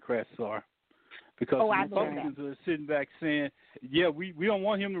the Democrats are. Because the Republicans are sitting back saying, we don't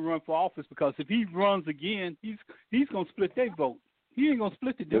want him to run for office because if he runs again, he's going to split their vote. He ain't going to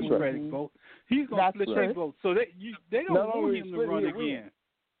split the Democratic vote. He's going to split their vote. So they don't want him to run again.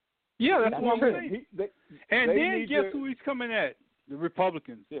 Yeah, that's what I'm saying. Then guess who he's coming at? The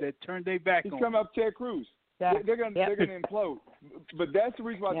Republicans that turned their back on him. He's coming up Ted Cruz. They're going to implode. But that's the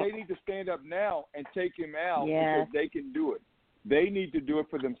reason why they need to stand up now and take him out because they can do it. They need to do it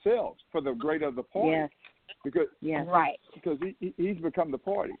for themselves, for the greater of the party. Because he's become the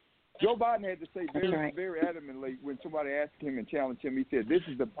party. Joe Biden had to say very adamantly when somebody asked him and challenged him, he said, this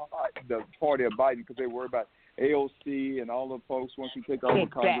is the party of Biden because they worry about AOC and all the folks once you take over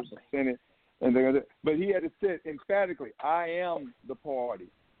Congress and Senate. But he had to say emphatically, I am the party.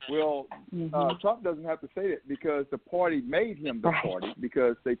 Well, Trump doesn't have to say that because the party made him the party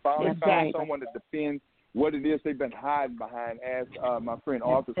because they finally found someone to defend what it is they've been hiding behind. As my friend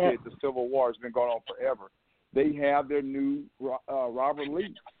Arthur said, the Civil War has been going on forever. They have their new Robert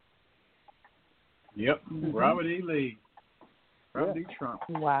Lee. Yep, Robert E. Lee. Robert E. Trump.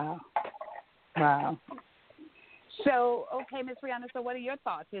 Wow. So, okay, Ms. Rihanna, so what are your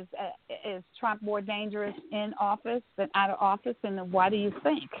thoughts? Is Trump more dangerous in office than out of office, and why do you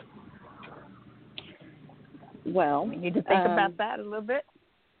think? Well, we need to think about that a little bit.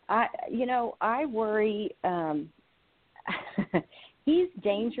 I worry. He's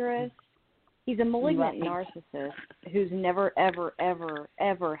dangerous. He's a malignant narcissist who's never, ever, ever,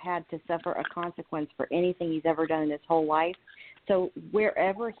 ever had to suffer a consequence for anything he's ever done in his whole life. So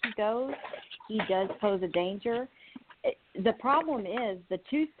wherever he goes, he does pose a danger. The problem is the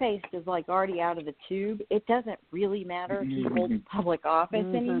toothpaste is like already out of the tube. It doesn't really matter if he holds public office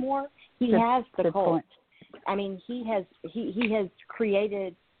anymore. He has the cult. I mean, he has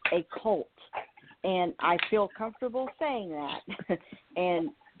created a cult, and I feel comfortable saying that.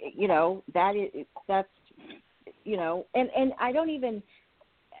 And that's and I don't even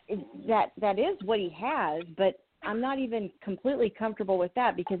that is what he has, but I'm not even completely comfortable with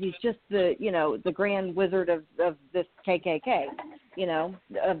that because he's just the grand wizard of this KKK,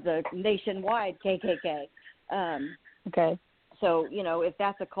 of the nationwide KKK. Okay. So, if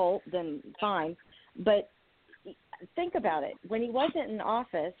that's a cult, then fine. But think about it. When he wasn't in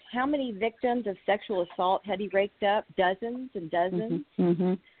office, how many victims of sexual assault had he raked up? Dozens and dozens.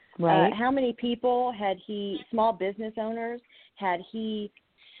 Mm-hmm. Right. How many people small business owners, had he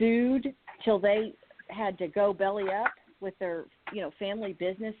sued till they had to go belly up with their, family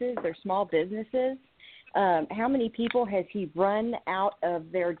businesses, their small businesses? How many people has he run out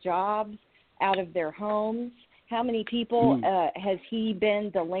of their jobs, out of their homes? How many people has he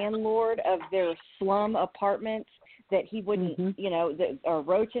been the landlord of their slum apartments that he wouldn't, that are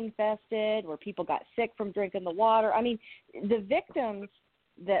roach infested, where people got sick from drinking the water? I mean, the victims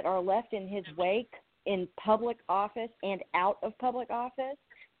that are left in his wake in public office and out of public office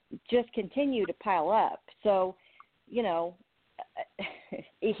just continue to pile up. So,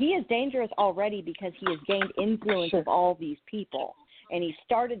 he is dangerous already because he has gained influence of all these people. And he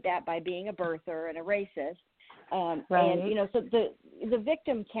started that by being a birther and a racist. And, so the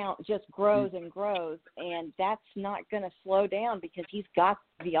victim count just grows and grows, and that's not going to slow down because he's got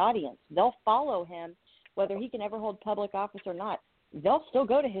the audience. They'll follow him whether he can ever hold public office or not. They'll still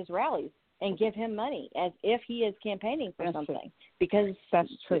go to his rallies and give him money as if he is campaigning for something because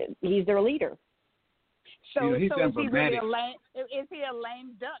he's their leader. So is he really is he a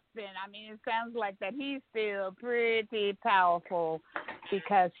lame duck then? I mean, it sounds like that he's still pretty powerful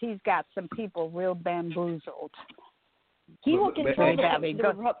because he's got some people real bamboozled. He will control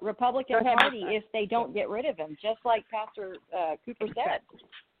the Republican Party if they don't get rid of him, just like Pastor Cooper said.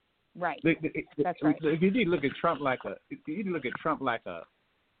 Right. That's right. You need to look at Trump like an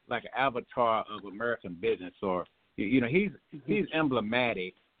avatar of American business, or he's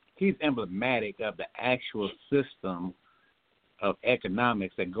emblematic. He's emblematic of the actual system of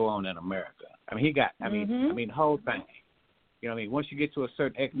economics that go on in America. I mean, the whole thing. Once you get to a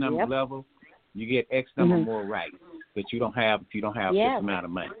certain economic level, you get X number more rights that you don't have if you don't have this amount of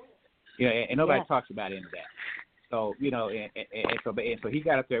money. And nobody talks about any of that. So so he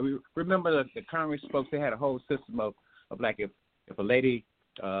got up there. We remember the Congress folks. They had a whole system of like if a lady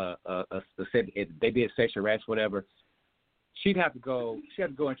said if they did sexual harassment, whatever, she'd have to go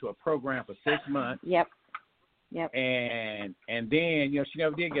into a program for 6 months. Yep. And then she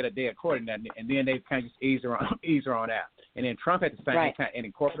never did get a day of court, and then they kind of just ease her on out. And then Trump had the same kind, and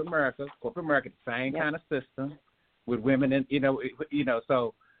in corporate America, the same kind of system with women, and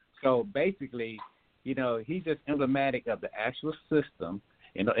so basically, he's just emblematic of the actual system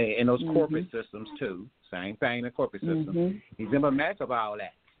in those corporate systems too. Same thing in the corporate system. He's emblematic of all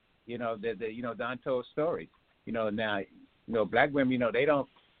that. The untold stories. Now, black women, they don't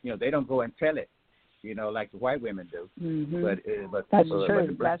go and tell it. Like the white women do. But that's true.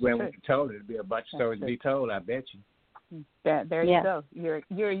 The black women told it. It'd be a bunch of stories to be told, I bet you. There you go.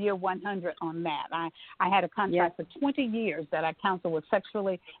 You're 100 on that. I had a contract for 20 years that I counseled with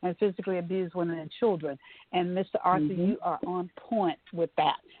sexually and physically abused women and children. And Mr. Arthur, you are on point with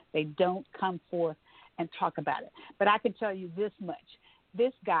that. They don't come forth and talk about it. But I can tell you this much.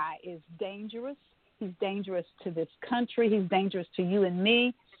 This guy is dangerous. He's dangerous to this country. He's dangerous to you and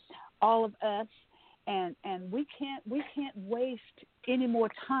me, all of us. And we can't waste any more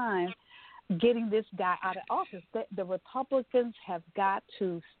time getting this guy out of office. The Republicans have got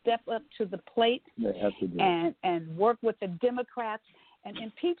to step up to the plate and work with the Democrats and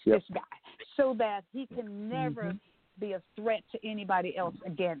impeach this guy so that he can never be a threat to anybody else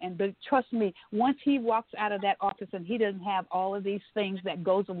again. But trust me, once he walks out of that office and he doesn't have all of these things that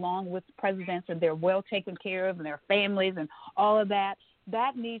goes along with presidents and they're well taken care of and their families and all of that,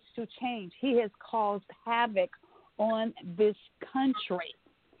 that needs to change. He has caused havoc on this country.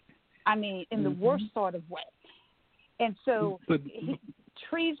 I mean, in the worst sort of way. And so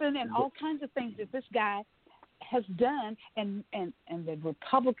treason and all kinds of things that this guy has done, and the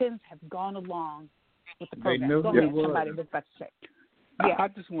Republicans have gone along with the program. Go ahead, somebody was about to say. Yeah. I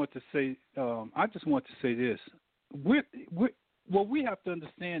just want to say this. What we have to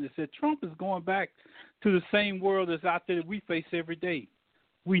understand is that Trump is going back to the same world that's out there that we face every day.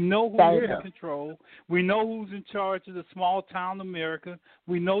 We know who's in control. We know who's in charge of the small town America.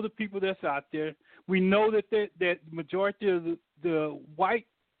 We know the people that's out there. We know that that majority of the white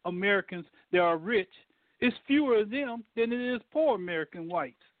Americans that are rich, is fewer of them than it is poor American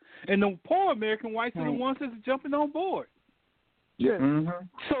whites. And the poor American whites are the ones that's jumping on board. Yeah.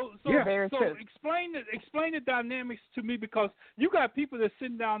 So explain the dynamics to me, because you got people that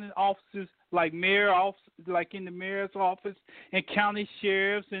sitting down in offices like like in the mayor's office and county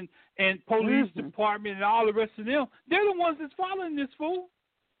sheriffs and police department and all the rest of them. They're the ones that's following this fool.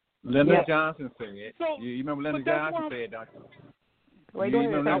 Lyndon Johnson said it. So, you remember Lyndon Johnson said, don't you? Wait, you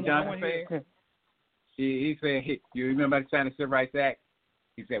remember Lyndon Johnson said? He said, you remember the Civil Rights Act?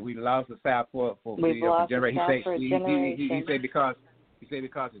 He said we lost the South for generation. He said because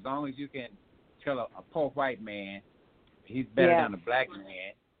as long as you can tell a poor white man he's better than a black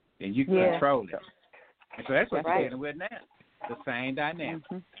man, then you can control it. And so that's what we're dealing with now. The same dynamic.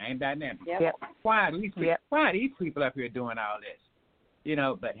 Yep. Why are these people up here doing all this?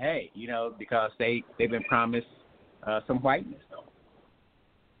 But hey, because they've been promised some whiteness though.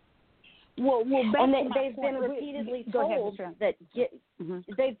 Well, and they've been repeatedly told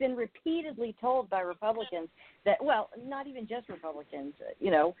they've been repeatedly told by Republicans that, well, not even just Republicans,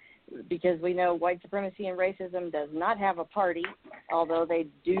 because we know white supremacy and racism does not have a party, although they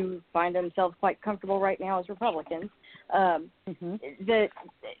do find themselves quite comfortable right now as Republicans. That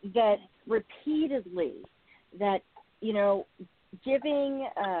repeatedly that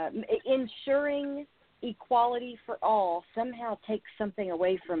ensuring equality for all somehow takes something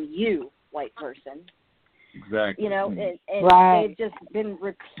away from you, white person. Exactly. And they've just been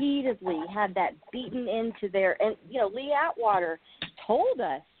repeatedly had that beaten into their, and Lee Atwater told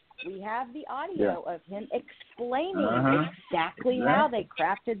us, we have the audio of him explaining exactly how they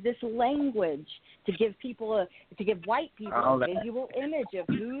crafted this language to give white people a visual image of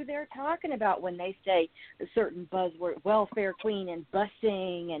who they're talking about when they say a certain buzzword, welfare queen and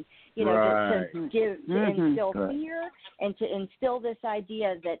busing, and to instill fear and to instill this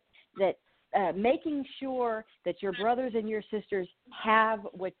idea that making sure that your brothers and your sisters have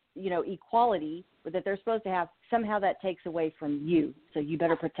what equality that they're supposed to have, somehow that takes away from you. So you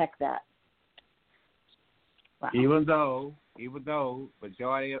better protect that. Wow. Even though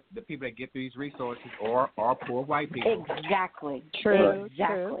majority of the people that get these resources are poor white people. Exactly. True.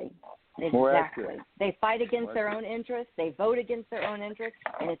 Exactly. Exactly. They fight against their own interests. They vote against their own interests,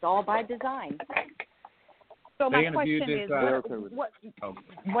 and it's all by design. So my question is,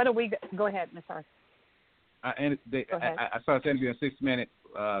 what do we? Go ahead, Ms. Arthur. I saw this interview in 6 Minutes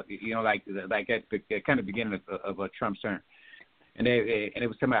like at the kind of beginning of a Trump's term, and it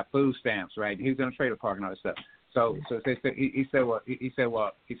was talking about food stamps, right? He was in a trailer park and all that stuff. So he said, well,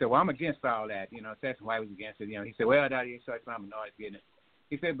 I'm against all that, so that's why he was against it, He said, well, Daddy, so I'm minorities getting it.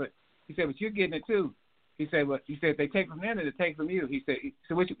 He said, but you're getting it too. He said, if they take from them, they take from you. He said,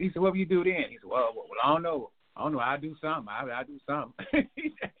 what will you do then? He said, well, I don't know. I'll do something. I'll do something.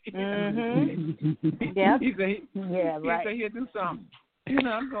 Yeah. He said, right. He said he'll do something.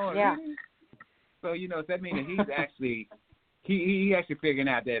 I'm going. Yeah. Really? So that means that he's actually he actually figuring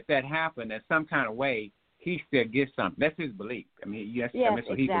out that if that happened, in some kind of way, he still gets something. That's his belief. I mean, yes,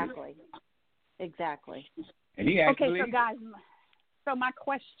 exactly. Exactly. And he actually. Okay, so guys, so my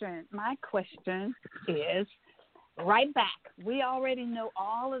question is, right back. We already know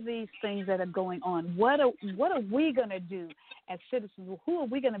all of these things that are going on. What are we going to do as citizens? Who are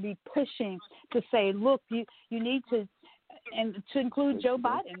we going to be pushing to say, look, you need to, and to include Joe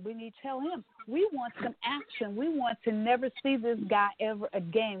Biden, we need to tell him, we want some action. We want to never see this guy ever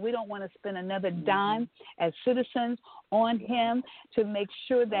again. We don't want to spend another dime as citizens on him to make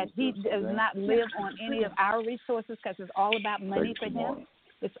sure that he does not live on any of our resources, because it's all about money for him.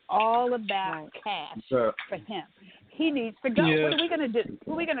 It's all about cash for him. He needs to go. Yeah. What are we going to do?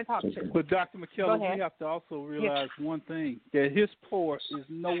 Who are we going to talk to? But Dr. McKellar, we have to also realize one thing, that his poor is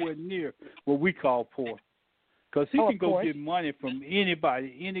nowhere near what we call poor. Because he can go get money from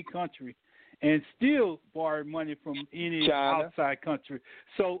anybody, any country, and still borrow money from any China. Outside country.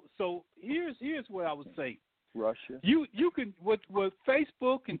 So here's what I would say. Russia. You can what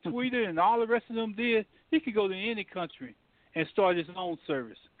Facebook and Twitter and all the rest of them did, he could go to any country and start his own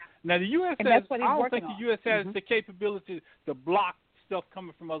service. Now the U.S. has, I don't think the U.S. has the capability to block stuff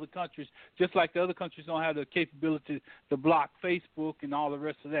coming from other countries, just like the other countries don't have the capability to block Facebook and all the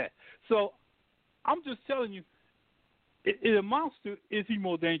rest of that. So I'm just telling you, it amounts to, is he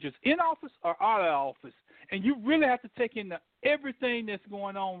more dangerous in office or out of office? And you really have to take into everything that's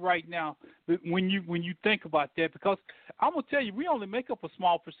going on right now when you think about that, because I'm going to tell you, we only make up a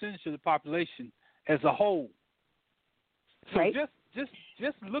small percentage of the population as a whole. So right.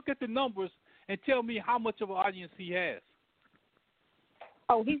 just look at the numbers and tell me how much of an audience he has.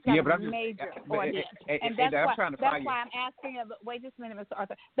 Oh, he's got a major audience. And that's why I'm asking, wait just a minute, Mr.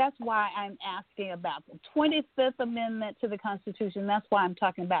 Arthur. That's why I'm asking about the 25th Amendment to the Constitution. That's why I'm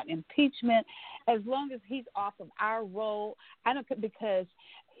talking about impeachment. As long as he's off of our roll, because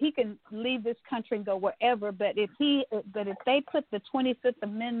he can leave this country and go wherever, but if they put the 25th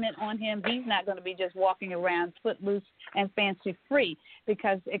Amendment on him, he's not going to be just walking around footloose and fancy free,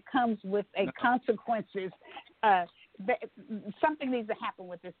 because it comes with consequences. Something needs to happen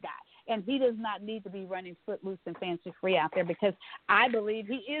with this guy, and he does not need to be running footloose and fancy free out there, because I believe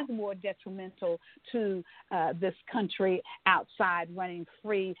he is more detrimental to this country outside running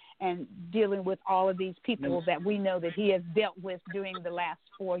free and dealing with all of these people that we know that he has dealt with during the last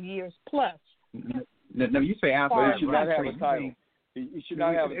 4 years plus. No, you say outside. He should not have a title. He should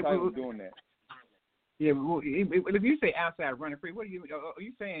not have a title doing that. Yeah, well, if you say outside running free, what are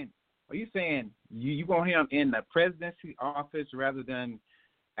you saying? Are you saying you want him in the presidency office rather than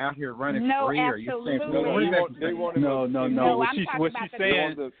out here running free? No, or absolutely. No. What she's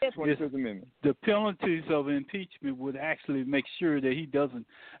saying is the penalties of impeachment would actually make sure that he doesn't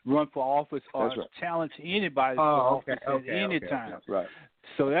run for office or challenge anybody for office at any time. Right.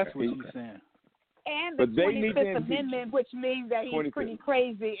 So that's what she's saying. And the 25th Amendment, which means that he's pretty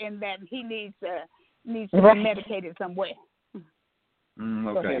crazy and that he needs to be medicated somewhere.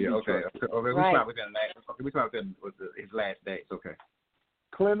 Okay. We talked within his last days. Okay.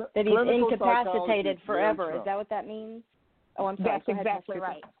 That he's incapacitated forever. Is that what that means? Oh, I'm sorry. That's exactly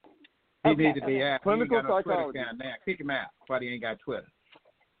right. He needs to be out. Clinical psychology. Kick him out. Why he ain't got Twitter?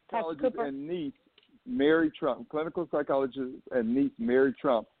 Psychologist and niece Mary Trump, clinical psychologist and niece Mary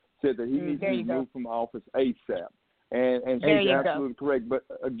Trump, said that he needs to be moved from office ASAP. And she's absolutely correct. But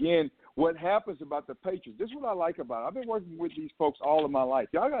again, what happens about the Patriots, this is what I like about it. I've been working with these folks all of my life.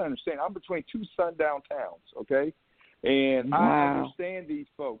 Y'all got to understand, I'm between two sundown towns, okay? And I understand these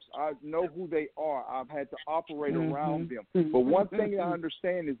folks. I know who they are. I've had to operate around them. But one thing I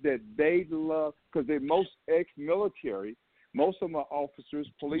understand is that they love, because they're most ex-military, most of them are officers,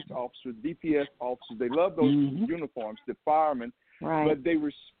 police officers, DPS officers. They love those uniforms, the firemen. Right. But they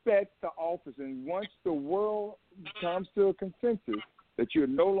respect the office. And once the world comes to a consensus that you're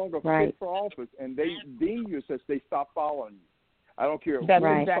no longer fit for office and they deem you as such, they stop following you. I don't care That's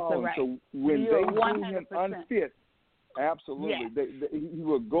who exactly follows. right. So when You're they deem him unfit, absolutely, he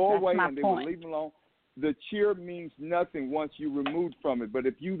will go away and they will leave him alone. the chair means nothing once you're removed from it. But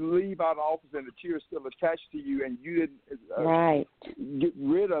if you leave out of office and the chair is still attached to you and you didn't get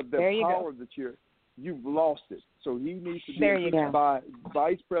rid of the power of the chair, you've lost it. So he needs to be replaced by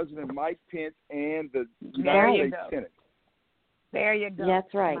Vice President Mike Pence and the United States Senate. There you go.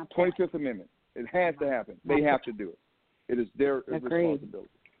 That's right. 25th Amendment. It has to happen. They have to do it. It is their responsibility.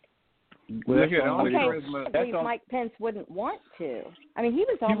 Well, Mike Pence wouldn't want to. I mean, he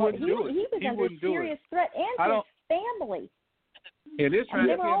was almost he was under serious threat, and his family. Yeah, they're trying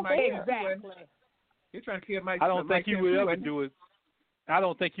to kill Mike. Exactly. They're trying to kill Mike. I don't think he would ever do it. I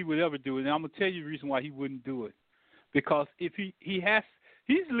don't think he would ever do it. And I'm gonna tell you the reason why he wouldn't do it, because if he's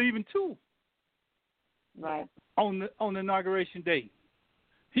leaving too. Right. On the inauguration day.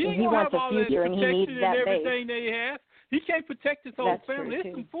 He wants have all that future, protection and he needs that everything that he has. He can't protect his whole family.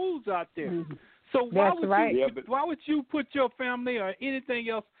 There's some fools out there. Mm-hmm. So why would you put your family or anything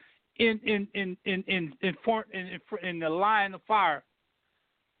else in the line of fire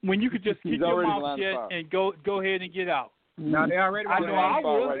when you could just keep your mouth shut and go ahead and get out? No, they already want to hang him.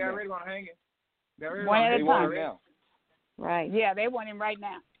 They already want to hang him. They want him now. Right. Yeah, they want him right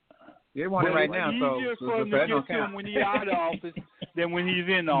now. They want it right now. It's easier for him to get to him when he's out of office than when he's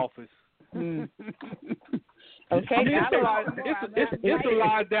in office. Okay, it's a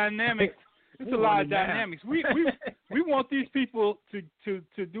lot of dynamics. It's a lot of dynamics. We want these people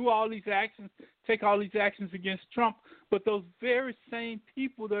to do all these actions, take all these actions against Trump, but those very same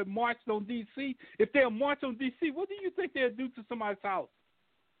people that marched on D.C., if they'll march on D.C., what do you think they'll do to somebody's house?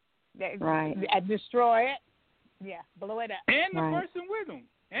 Destroy it. Yeah, blow it up. And the person with them,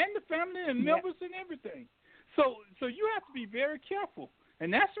 and the family and members and everything. So you have to be very careful.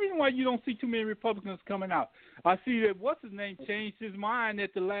 And that's the reason why you don't see too many Republicans coming out. I see that what's-his-name changed his mind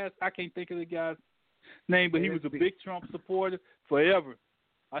at the last, I can't think of the guy's name, but he was a big Trump supporter forever.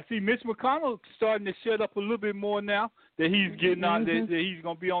 I see Mitch McConnell starting to shut up a little bit more now that he's getting out, that he's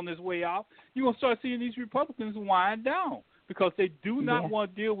going to be on his way out. You're going to start seeing these Republicans wind down because they do not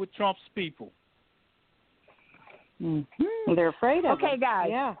want to deal with Trump's people. Mm-hmm. They're afraid of Okay, him. guys.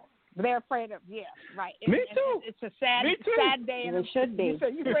 Yeah. They're afraid of, right. Me too. It's a sad day. They should be.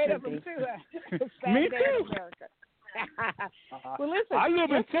 You're afraid of them too. It's a sad Me day too. in America. Well, listen. I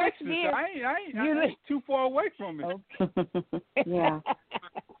live in Texas. Years, I ain't too far away from it. Yeah.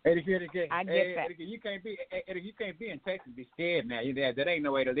 Eddie, I get that. You can't be in Texas and be scared now. That ain't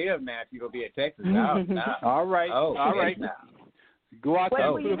no way to live now if you're going to be in Texas. No. All right. Oh, all right. Now. Go out there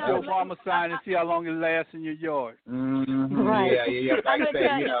and put up your Obama sign and see how long it lasts in your yard. Mm-hmm. Right. Yeah. Like I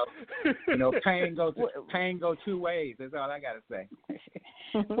say, pain go two ways. That's all I got to say.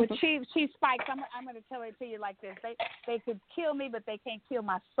 Well, Chief Spikes, I'm going to tell it to you like this. They could kill me, but they can't kill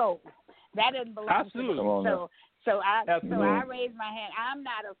my soul. That doesn't belong to me. So I raise my hand. I'm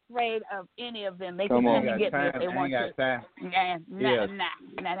not afraid of any of them. They can come and get me if they want to.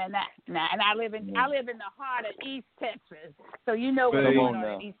 Nah. And I live in the heart of East Texas. So you know what's going on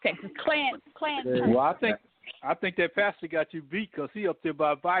in East Texas. Clan. Well, I think that pastor got you beat because he up there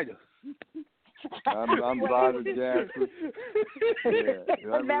by Vida. I'm by the Jasper.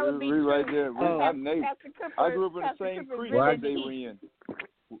 Yeah, we right there. I'm neighbors. I grew up in the same creek that they were in.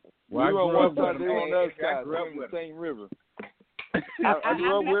 We were on one side, they were on the other side. We were in the same river. I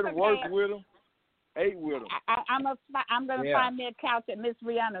grew up with them, worked with them, ate with them. I'm going to find me a couch at Miss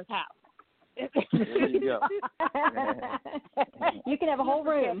Rihanna's house. There you go. You can have a whole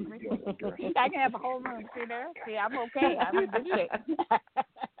room. I can have a whole room. See there? See, I'm okay. I'm in good shape.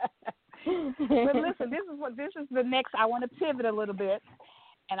 But listen, this is the next. I want to pivot a little bit,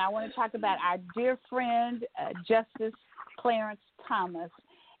 and I want to talk about our dear friend Justice Clarence Thomas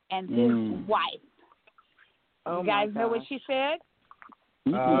and his wife. You guys know what she said?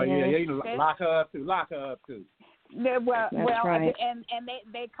 Lock her up too. Well, right. and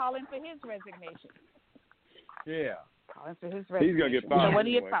they call him for his resignation. Yeah. Calling for his resignation. He's gonna get fired. So what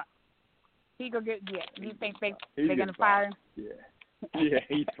do you thought? He gonna get You think they're gonna fire him? Yeah,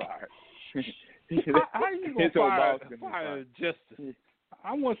 he's fired. How are you gonna fire Justice?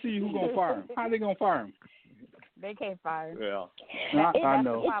 I want to see who's gonna fire him. How are they gonna fire him? They can't fire him. Well, I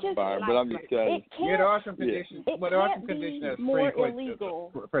know. but I'm just telling you. There are some conditions. But there are some conditions that more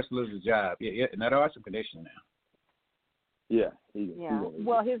illegal. A person loses a job. Yeah. And there are some conditions now. Yeah.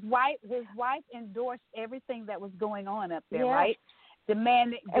 Well, his wife endorsed everything that was going on up there, right?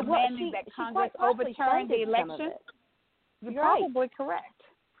 Demanding that Congress overturn the election. You're probably correct.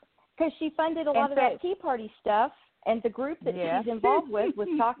 Because she funded a lot of that Tea Party stuff, and the group that she's involved with was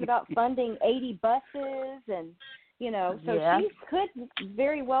talking about funding 80 buses, and so she could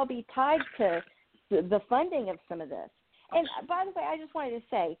very well be tied to the funding of some of this. And by the way, I just wanted to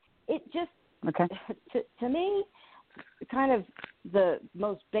say, Okay. To me, kind of the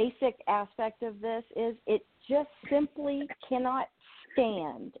most basic aspect of this is it just simply cannot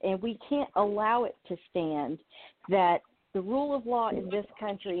stand, and we can't allow it to stand, that the rule of law in this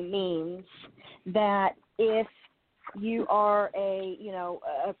country means that if you are a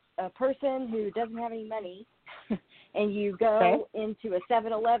person who doesn't have any money and you go into a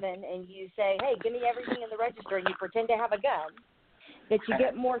 7-Eleven and you say, hey, give me everything in the register, and you pretend to have a gun, that you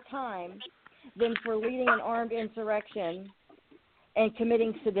get more time than for leading an armed insurrection and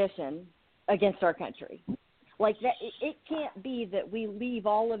committing sedition against our country. Like that, it can't be that we leave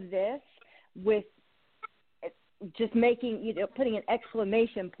all of this with just making, putting an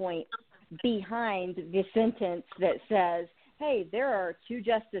exclamation point behind the sentence that says, hey, there are 2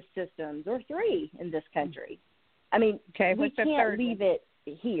 justice systems or 3 in this country. I mean, we can't leave it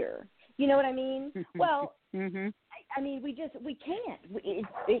here. You know what I mean? Well, I mean, we can't.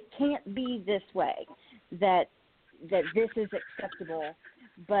 It can't be this way, that this is acceptable,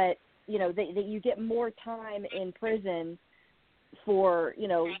 but, that you get more time in prison for,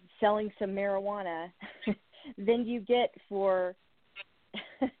 selling some marijuana than you get for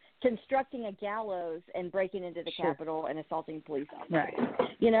constructing a gallows and breaking into the Capitol and assaulting police officers.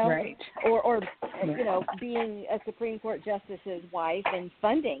 Right. Or being a Supreme Court justice's wife and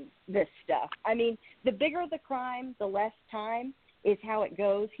funding this stuff. I mean, the bigger the crime, the less time is how it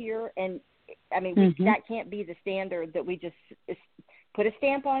goes here. And I mean, that can't be the standard that we just put a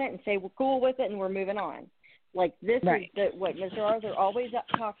stamp on it and say we're cool with it and we're moving on. Like this is what Mr. Arthur always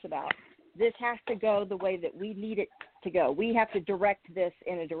talks about. This has to go the way that we need it to go. We have to direct this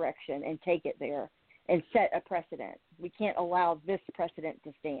in a direction and take it there and set a precedent. We can't allow this precedent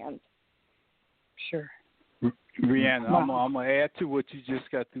to stand. Sure. Brianna, I'm going to add to what you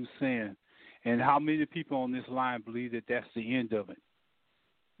just got through saying. And how many people on this line believe that that's the end of it?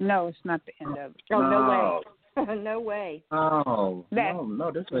 No, it's not the end of it. Oh, no way. No way. Oh, that's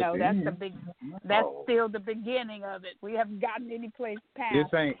the big. That's still the beginning of it. We haven't gotten any place past. This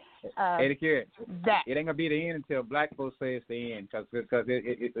ain't etiquette. That it ain't gonna be the end until black folks say it's the end, because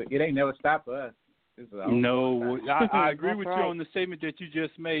it ain't never stopped for us. No, I agree with you on the statement that you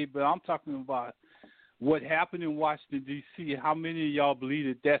just made, but I'm talking about what happened in Washington D.C. How many of y'all believe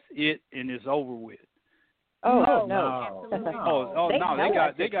that that's it and it's over with? Oh no.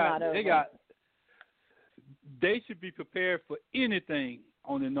 They should be prepared for anything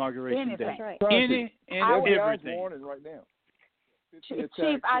on inauguration day. Right. Any and everything. Warning right now.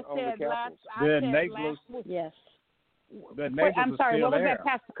 Chief, I said last week. Yes. I'm sorry. What was that,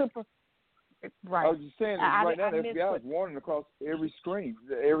 Pastor Cooper? Right. I was just saying right now the FBI is warning across every screen.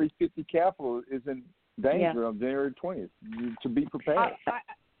 Every 50 Capitol is in danger on January 20th. To be prepared.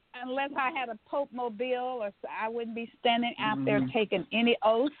 Unless I had a Pope mobile, or I wouldn't be standing out there taking any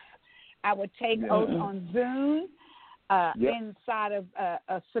oaths. I would take oaths on Zoom inside of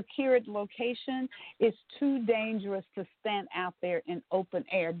a secured location. It's too dangerous to stand out there in open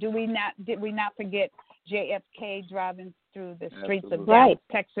air. Did we not forget JFK driving through the streets of Dallas,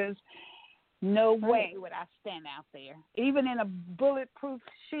 Texas? No way would I stand out there, even in a bulletproof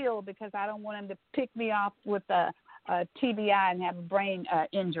shield, because I don't want him to pick me off with a TBI and have a brain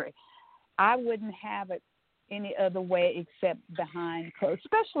injury. I wouldn't have it any other way except behind closed,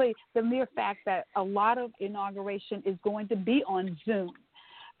 especially the mere fact that a lot of inauguration is going to be on Zoom,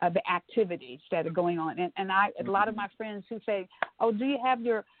 the activities that are going on. And a lot of my friends who say, oh, do you have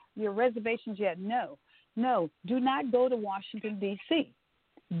your reservations yet? No, do not go to Washington, D.C.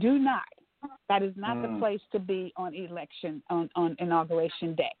 Do not. That is not the place to be on on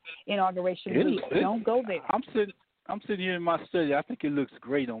inauguration day, inauguration week. Don't go there. I'm sitting here in my study. I think it looks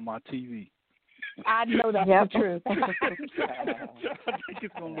great on my TV. I know that's the truth. I think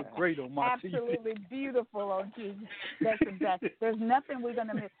it's going to look great on my TV. Absolutely beautiful on TV. That's the best. There's nothing we're going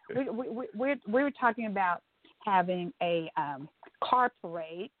to miss. We're talking about having a car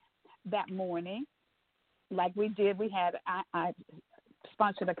parade that morning, like we did. We had I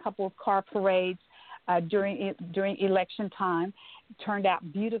sponsored a couple of car parades during election time. It turned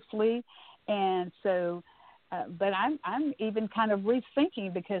out beautifully, and so. But I'm even kind of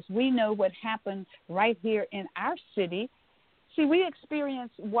rethinking, because we know what happened right here in our city. See, we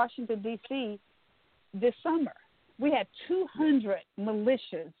experienced Washington, D.C. this summer. We had 200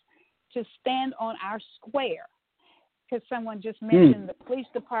 militias to stand on our square, because someone just mentioned the police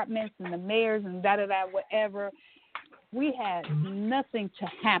departments and the mayors and da-da-da, whatever. We had nothing to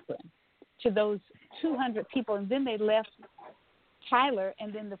happen to those 200 people, and then they left Tyler,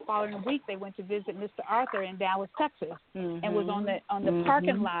 and then the following week they went to visit Mr. Arthur in Dallas, Texas, and was on the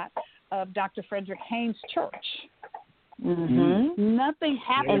parking lot of Dr. Frederick Haynes Church. Mm-hmm. Nothing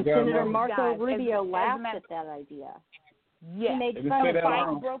happened. And Senator to Marco guys. Rubio laughed at that idea. Yes. He made Didn't fun say of that fight.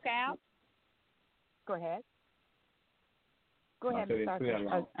 long. Broke out. Go ahead. Go ahead, Mr.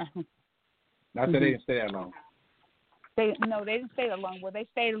 Arthur. I said they didn't stay that long. They didn't stay that long. Well, they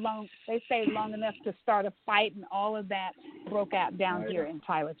stayed long enough to start a fight, and all of that broke out down here in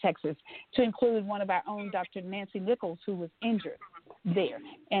Tyler, Texas, to include one of our own, Dr. Nancy Nichols, who was injured there,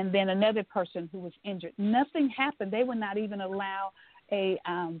 and then another person who was injured. Nothing happened. They would not even allow a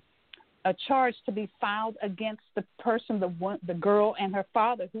charge to be filed against the person, the girl and her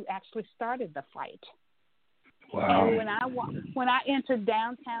father, who actually started the fight. Wow. And when I entered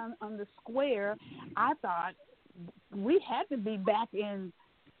downtown on the square, I thought we had to be back in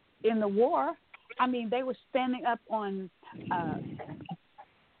the war. I mean, they were standing up on, I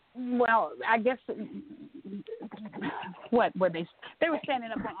guess, what were they? They were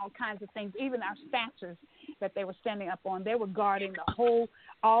standing up on all kinds of things, even our statues that they were standing up on. They were guarding all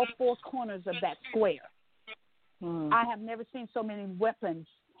four corners of that square. I have never seen so many weapons,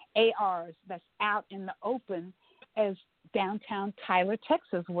 ARs, that's out in the open as downtown Tyler,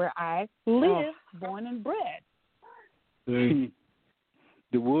 Texas, where I live, born and bred. The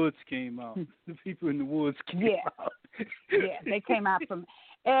woods came out. The people in the woods came out. Yeah, they came out from.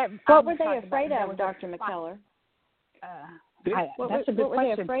 What were they afraid of, Dr. McKellar? That's a good what question.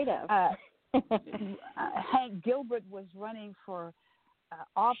 Were they afraid of? Hank Gilbert was running for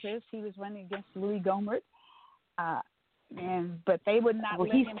office. He was running against Louis Gohmert, but they would not. Well,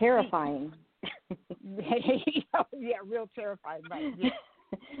 let he's him terrifying. Yeah, real terrifying. Right? Yeah.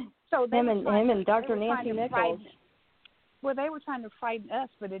 So him and Dr. Nancy Nichols. Well, they were trying to frighten us,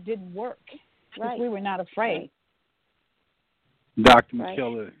 but it didn't work. Right. We were not afraid. Dr.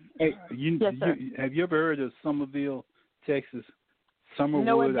 McKellar, Yes, sir. Have you ever heard of Somerville, Texas? Know it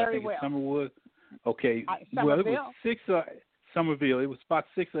Summerwood, very I think well. it's Summerwood. Okay. Well, it was Somerville. It was about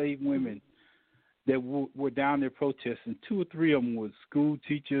 6 or 8 women that were down there protesting. 2 or 3 of them were school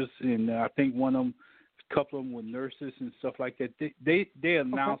teachers, and I think one of them, a couple of them were nurses and stuff like that. They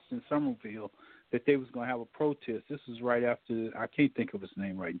announced in Somerville that they was going to have a protest. This was right after, I can't think of his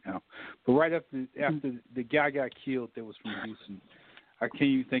name right now, but right after the guy got killed that was from Houston. I can't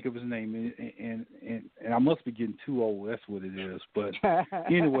even think of his name, and I must be getting too old. That's what it is. But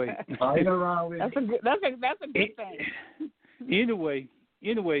anyway, that's a good thing. Anyway,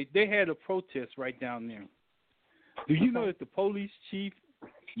 they had a protest right down there. Do you know that the police chief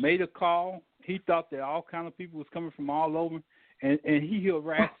made a call? He thought that all kind of people was coming from all over, and he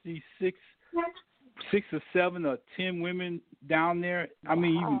harassed these 6 or 7 or 10 women down there. I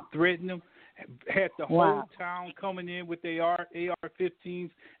mean, even threatened them. Had the whole town coming in with their AR-15s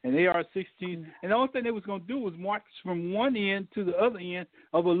and AR-16s, and the only thing they was going to do was march from one end to the other end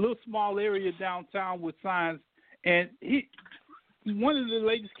of a little small area downtown with signs. And one of the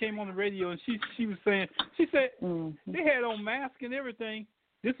ladies came on the radio, and she was saying, she said they had on masks and everything.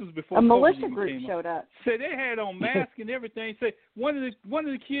 This was before a militia COVID group showed up. Said they had on masks and everything. Said one of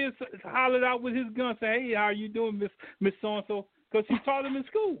the kids hollered out with his gun, saying, "Hey, how are you doing, Miss So and So?" Because he taught them in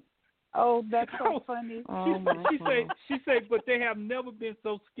school. Oh, that's so funny. She said, but they have never been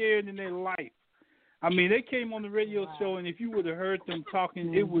so scared in their life. I mean, they came on the radio show, and if you would have heard them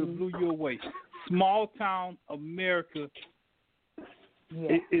talking, it would have blew you away. Small town America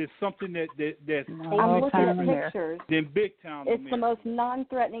is something that's I'm looking at pictures. Than big town It's America. the most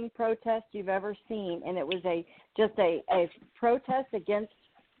non-threatening protest you've ever seen, and it was just a protest against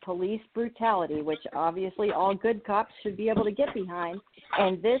police brutality, which obviously all good cops should be able to get behind.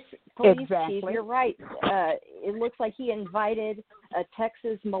 And this police chief, you're right, it looks like he invited a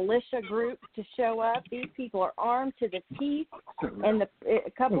Texas militia group to show up. These people are armed to the teeth, and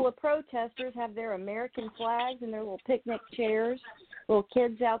a couple of protesters have their American flags and their little picnic chairs, little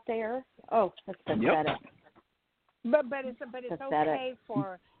kids out there. Oh, that's pathetic. Yep. But it's okay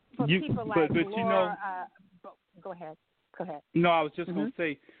for people like Laura. Go ahead. No, I was just going to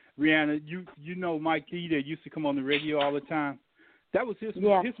say, Rihanna, you know Mike D that used to come on the radio all the time. That was his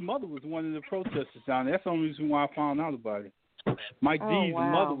mother was one of the protesters down there. That's the only reason why I found out about it. Mike D's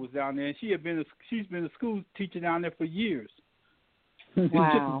mother was down there, and she's been a school teacher down there for years.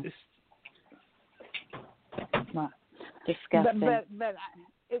 Wow. Disgusting. But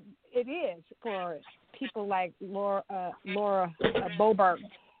it is for people like Laura Boebert,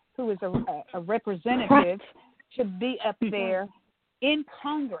 who is a representative, to be up there in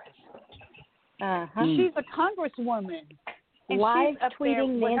Congress. She's a congresswoman. And live she's up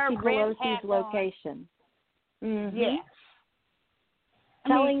tweeting there Nancy with her red Pelosi's hat location. On. Yes.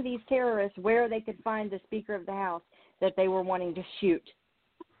 Telling these terrorists where they could find the Speaker of the House that they were wanting to shoot.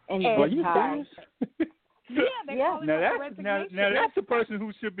 And are you serious? they're calling for her resignation. Now that's the person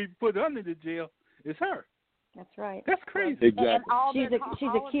who should be put under the jail. It's her. That's right. That's crazy. Exactly. And she's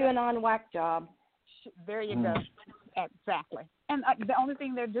a QAnon whack job. There you go. Exactly. And the only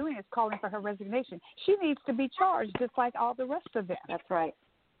thing they're doing is calling for her resignation. She needs to be charged just like all the rest of them. That's right.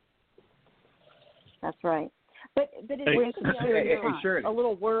 But it seems to be a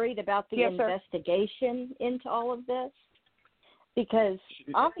little worried about the investigation into all of this, because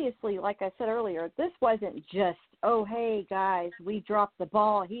obviously, like I said earlier, this wasn't just, oh, hey, guys, we dropped the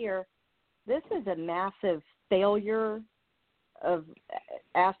ball here. This is a massive failure of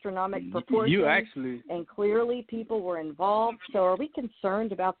astronomical proportions, and clearly people were involved. So are we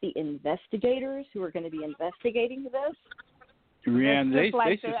concerned about the investigators who are going to be investigating this? Rihanna, they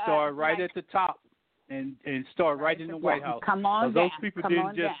should start right at the top and start right in the White House. Come on down.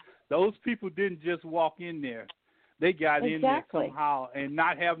 Those people didn't just walk in there. They got in there somehow, and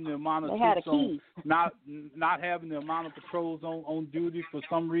not having the amount of troops on, not having the amount of patrols on duty for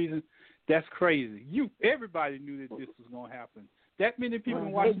some reason. That's crazy. Everybody knew that this was going to happen. That many people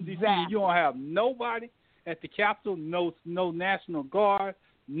in Washington, D.C., you don't have nobody at the Capitol, no National Guard,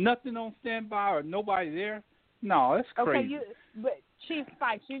 nothing on standby or nobody there. No, that's crazy. Okay, but Chief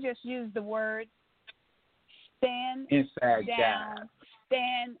Spikes, you just used the word stand down,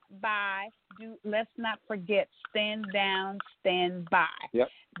 stand by. Let's not forget, stand down, stand by. Yep.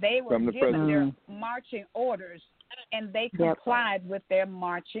 They were given their marching orders, and they complied with their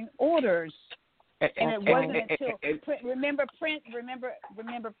marching orders. And it wasn't until remember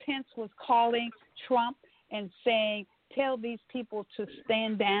Pence was calling Trump and saying, "Tell these people to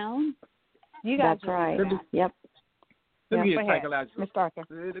stand down." You guys, that's right. Yep. Let me a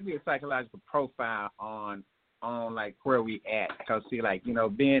psychological profile on like where we at, because see, like, you know,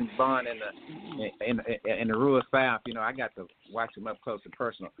 being born in the rural South, you know, I got to watch them up close and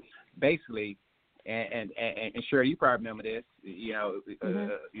personal. Basically, and Shirley, you probably remember this. You know,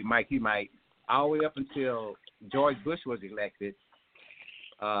 Mike, you might. All the way up until George Bush was elected,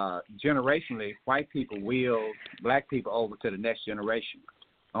 generationally, white people wheeled black people over to the next generation.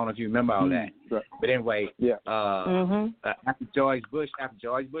 I don't know if you remember all that, but anyway, after George Bush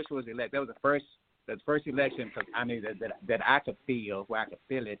was elected, that was the first election, because I mean that I could feel, where I could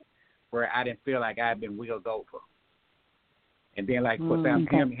feel it, where I didn't feel like I had been wheeled over. And then, like, for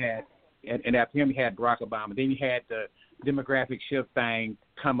after him, after him, you had Barack Obama. Then you had the demographic shift thing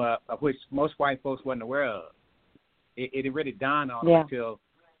come up, of which most white folks wasn't aware of. It really dawned on them until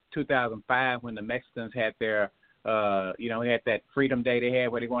 2005, when the Mexicans had their, had that Freedom Day they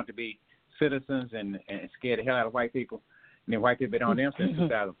had, where they wanted to be citizens and scared the hell out of white people. And then white people been on them since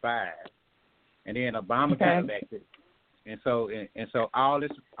 2005. And then Obama got elected. And so all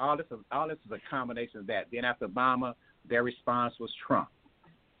this is a combination of that. Then after Obama, their response was Trump.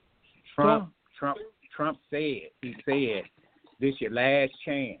 Trump said, this your last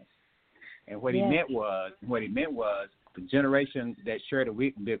chance. And what he meant was the generation that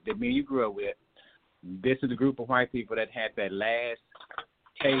Shirley, that me and you grew up with, this is the group of white people that had that last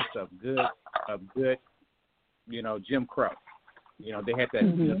taste of good, Jim Crow. You know, they had that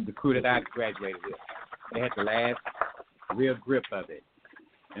the crew that I graduated with. They had the last real grip of it.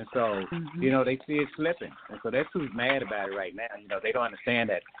 And so, they see it slipping. And so that's who's mad about it right now. You know, they don't understand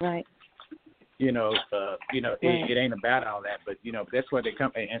that. Right. It ain't about all that, but that's where they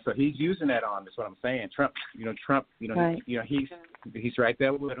come. And so he's using that on. That's what I'm saying. Trump, he's right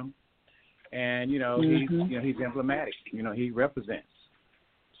there with him, and he's emblematic. He represents.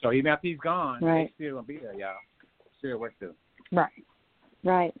 So even after he's gone, he's still gonna be there, y'all. Still work too. Right.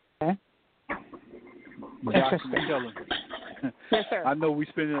 Okay. Dr. McKellar. Yes, sir. I know we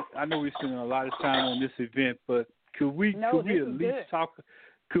spending a lot of time on this event, but could we at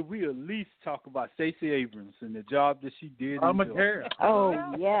least talk about Stacey Abrams and the job that she did? Oh,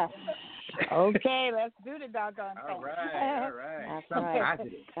 yes. Okay, let's do the doggone thing. All right.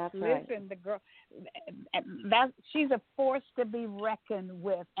 That's Listen, right. the girl, she's a force to be reckoned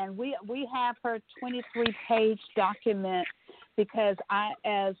with, and we have her 23-page document, because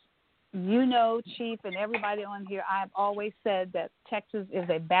as you know, Chief, and everybody on here, I've always said that Texas is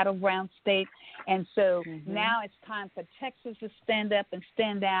a battleground state, and so now it's time for Texas to stand up and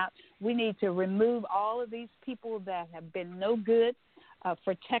stand out. We need to remove all of these people that have been no good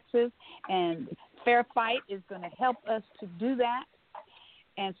for Texas, and Fair Fight is going to help us to do that.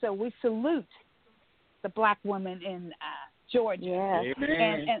 And so we salute the black woman in Georgia. Yes.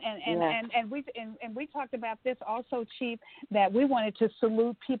 And we talked about this also, Chief, that we wanted to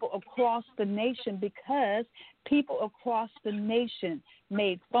salute people across the nation, because people across the nation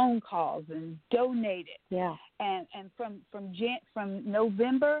made phone calls and donated. Yeah. And from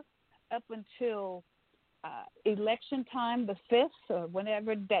November up until election time, the 5th, or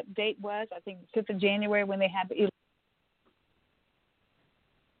whenever that date was, I think 5th of January when they had the election.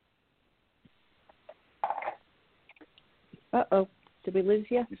 Uh-oh. Did we lose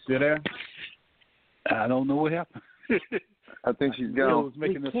you? You still there? I don't know what happened. I think she's gone.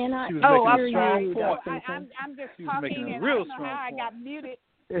 We cannot she was hear making a strong you. point. I'm just She was talking, making a and real I don't know strong how I point. got muted.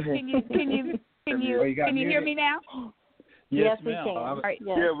 Can you hear me now? Yes, we ma'am. can. All right.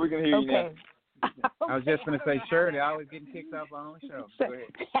 Yes. Yeah, we can hear you now. Okay. I was just going to say, Shirley, always getting kicked off our own show. Go ahead.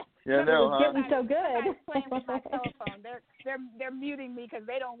 Yeah, no, It's getting so good. Somebody's playing with my telephone. They're muting me because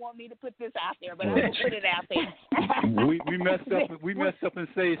they don't want me to put this out there, but I'm gonna put it out there. we messed up. We messed up and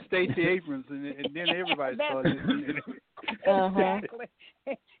say Stacey Abrams, and then everybody started. Exactly.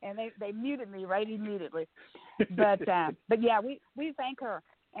 And they muted me right immediately. But yeah, we thank her.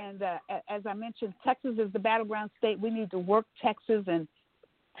 And as I mentioned, Texas is the battleground state. We need to work Texas, and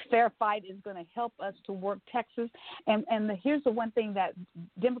Fair Fight is going to help us to work Texas. And here's the one thing that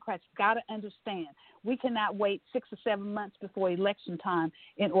Democrats got to understand. We cannot wait 6 or 7 months before election time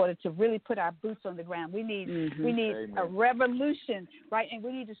in order to really put our boots on the ground. We need a revolution, right? And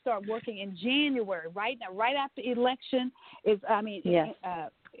we need to start working in January, right? Now, right after election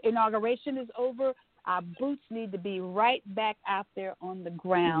inauguration is over. Our boots need to be right back out there on the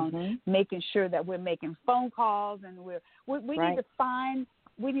ground, making sure that we're making phone calls, and we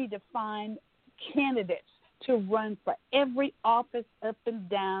need to find candidates to run for every office up and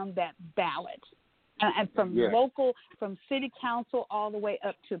down that ballot, and from local, from city council all the way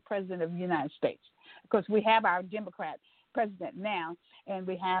up to President of the United States. Because we have our Democrat president now, and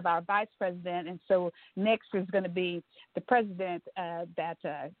we have our vice president, and so next is going to be the president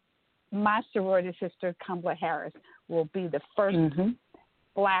my sorority sister, Kamala Harris, will be the first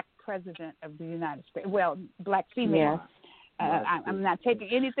black president of the United States. Well, black female. Yes. I'm not taking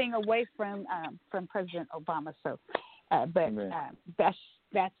anything away from President Obama. So, that's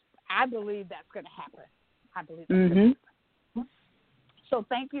I believe that's going to happen. I believe that's going to happen. So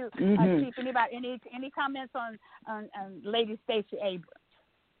thank you, Chief. Any comments on Lady Stacey Abrams?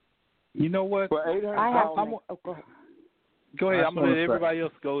 You know what? Well, go ahead. Go ahead. I'm going to let everybody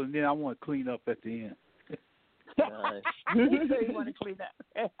else go, and then I want to clean up at the end. Right. You want to clean up.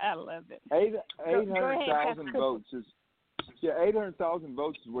 I love it. 800,000 votes is 800,000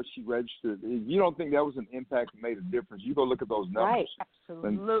 votes is what she registered. If you don't think that was an impact and made a difference, you go look at those numbers. Right.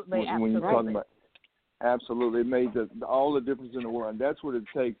 Absolutely. When you're talking about, absolutely, it made all the difference in the world, and that's what it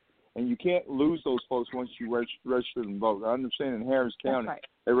takes. And you can't lose those folks once you register and vote. I understand in Harris County,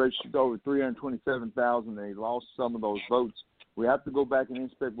 they registered over 327,000. They lost some of those votes. We have to go back and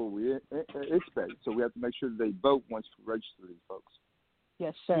inspect what we expect. So we have to make sure that they vote once we register these folks.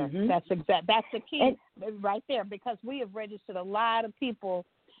 Yes, sir. That's the key right there, because we have registered a lot of people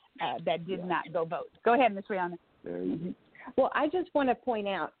that did not go vote. Go ahead, Ms. Rihanna. Well, I just want to point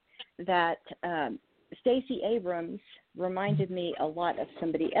out that Stacey Abrams reminded me a lot of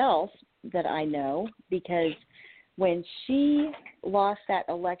somebody else that I know, because when she lost that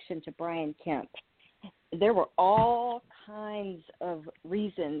election to Brian Kemp, there were all kinds of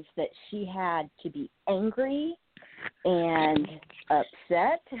reasons that she had to be angry and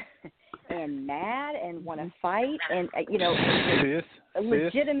upset and mad and want to fight, and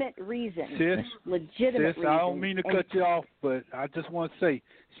legitimate reasons. Legitimate reasons. I don't mean to cut you off, but I just want to say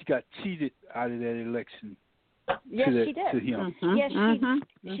she got cheated out of that election. Yes, she did. To him. Yes,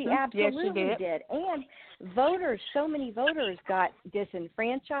 she absolutely did. And so many voters got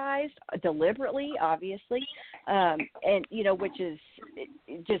disenfranchised deliberately, obviously, and which is it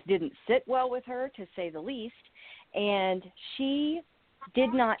just didn't sit well with her, to say the least. And she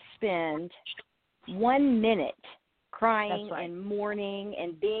did not spend 1 minute crying and mourning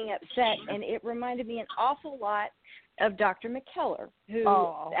and being upset, and it reminded me an awful lot of Dr. McKellar, who,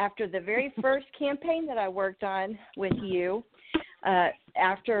 after the very first campaign that I worked on with you,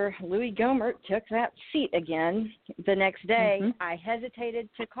 after Louis Gohmert took that seat again the next day, I hesitated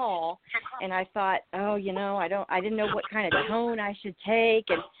to call, and I thought, I didn't know what kind of tone I should take,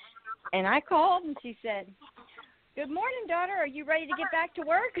 and I called, and she said, "Good morning, daughter. Are you ready to get back to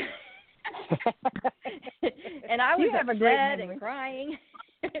work?" And I was upset and crying.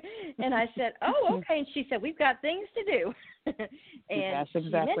 And I said, "Oh, okay." And she said, "We've got things to do." And that's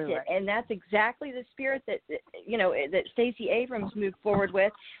exactly she meant it. And that's exactly the spirit that that Stacey Abrams moved forward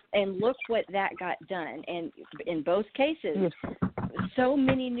with. And look what that got done. And in both cases, so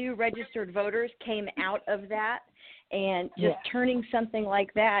many new registered voters came out of that. And just turning something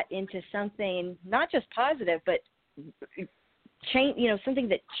like that into something not just positive, but something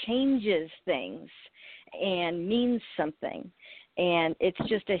that changes things and means something. and it's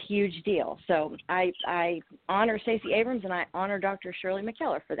just a huge deal. So I honor Stacey Abrams, and I honor Dr. Shirley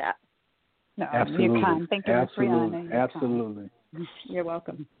McKellar for that. No, absolutely. You're kind. Thank you, absolutely. Brianna. Absolutely. You're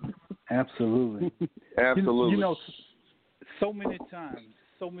welcome. Absolutely. Absolutely. You know, so many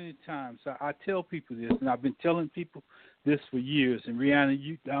times, I tell people this, and I've been telling people this for years, and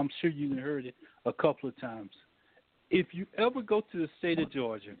Rihanna, I'm sure you've heard it a couple of times. If you ever go to the state of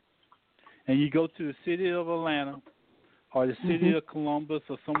Georgia, and you go to the city of Atlanta, or the city of Columbus,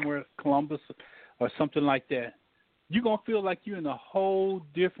 or or something like that, you're going to feel like you're in a whole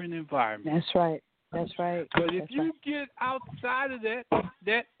different environment. That's right. That's right. But if you get outside of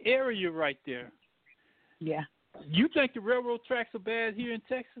that area right there, yeah, you think the railroad tracks are bad here in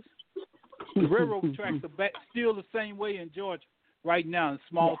Texas? The railroad tracks are still the same way in Georgia right now, in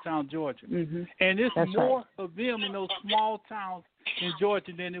small town Georgia. And there's more of them in those small towns in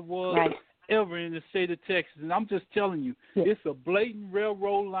Georgia than it was ever in the state of Texas. And I'm just telling you, it's a blatant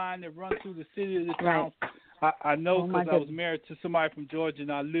railroad line that runs through the city of the town. I know because I was married to somebody from Georgia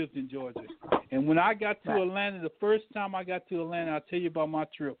and I lived in Georgia. And when I got to Atlanta, the first time I got to Atlanta, I'll tell you about my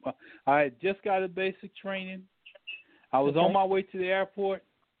trip. I had just got a basic training. I was on my way to the airport,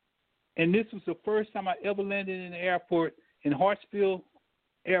 and this was the first time I ever landed in the airport in Hartsfield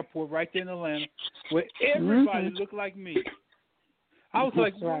Airport right there in Atlanta, where everybody looked like me. I was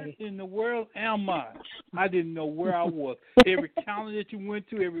like, what in the world am I? I didn't know where I was. Every county that you went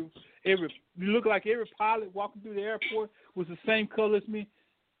to, every you looked like every pilot walking through the airport was the same color as me.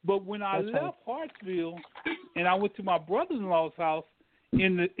 But when I left Hartsfield and I went to my brother-in-law's house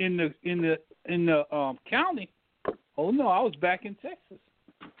in the county, oh no, I was back in Texas,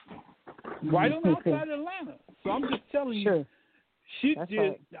 right on the outside of Atlanta. So I'm just telling you, she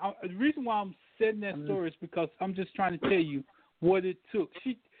did. The reason why I'm saying that story is because I'm just trying to tell you what it took.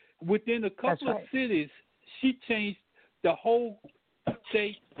 She, within a couple of cities, she changed the whole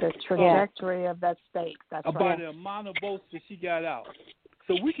state. The trajectory of that state. That's about the amount of votes that she got out.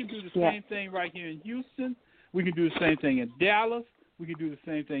 So we can do the same thing right here in Houston. We can do the same thing in Dallas. We can do the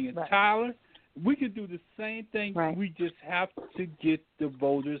same thing in Tyler. We can do the same thing. We just have to get the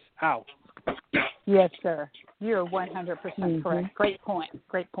voters out. Yes, sir. You're 100% correct. Great point.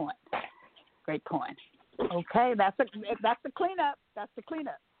 Great point. Great point. Okay, that's the cleanup. That's the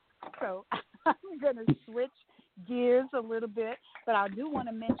cleanup. So I'm going to switch gears a little bit, but I do want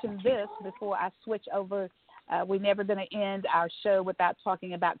to mention this before I switch over. We're never going to end our show without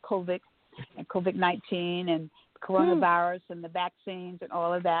talking about COVID and COVID-19 and coronavirus and the vaccines and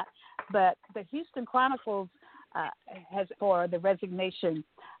all of that. But the Houston Chronicles has for the resignation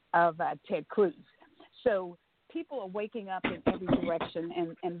of Ted Cruz. So people are waking up in every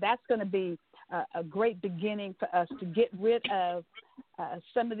direction, and that's going to be a great beginning for us to get rid of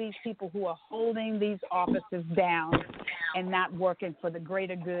some of these people who are holding these offices down and not working for the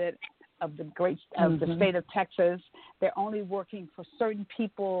greater good of the the state of Texas. They're only working for certain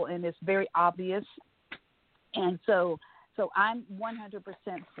people, and it's very obvious. And so I'm 100%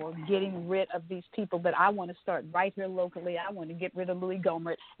 for getting rid of these people, but I want to start right here locally. I want to get rid of Louis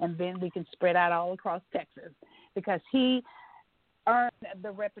Gohmert, and then we can spread out all across Texas, because he earned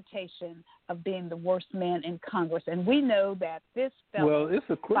the reputation of being the worst man in Congress. And we know that this fellow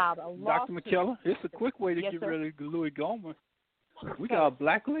filed a lawsuit. Dr. McKellar, it's a quick way to get rid of Louis Gohmert. We got a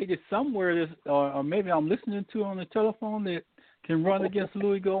black lady somewhere, or maybe I'm listening to on the telephone, that can run against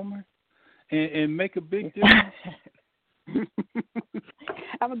Louis Gohmert and make a big difference.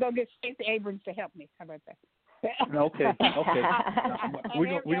 I'm going to go get Stacey Abrams to help me. How about that? Okay.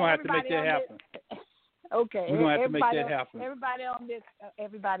 We're going to have to make that happen. Okay. We're going to have to make that happen. Everybody on this,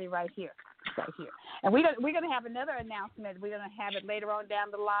 everybody right here. And we're going to have another announcement. We're going to have it later on down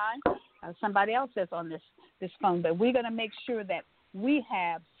the line. Somebody else is on this phone. But we're going to make sure that we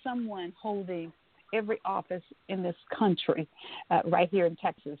have someone holding every office in this country right here in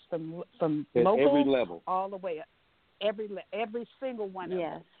Texas, from at local every level all the way up. Every single one of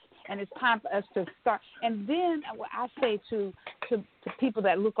us. And it's time for us to start. And then I say to people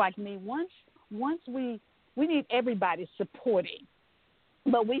that look like me, once we need everybody supporting,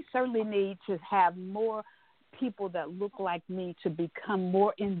 but we certainly need to have more people that look like me to become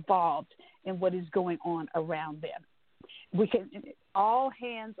more involved in what is going on around them. We can all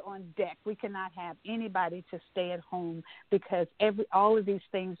hands on deck. We cannot have anybody to stay at home, because all of these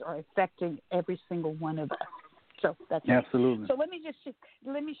things are affecting every single one of us. So that's absolutely. So let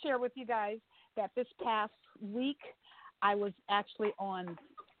me share with you guys that this past week I was actually on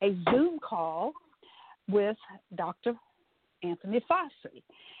a Zoom call with Dr. Anthony Fauci,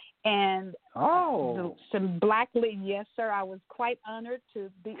 and some black lady. Yes, sir. I was quite honored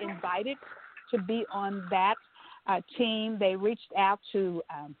to be invited to be on that team. They reached out to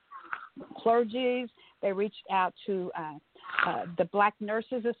clergies. They reached out to the Black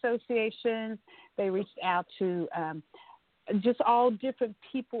Nurses Association. They reached out to just all different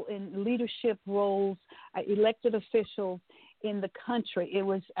people in leadership roles, elected officials in the country. It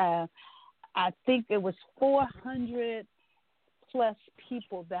was, I think it was 400 plus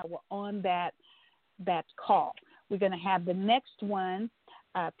people that were on that call. We're going to have the next one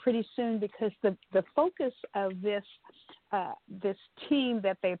pretty soon, because the focus of this team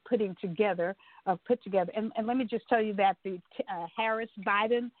that they're put together, and let me just tell you that the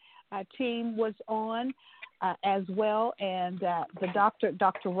Harris-Biden team was on as well, and the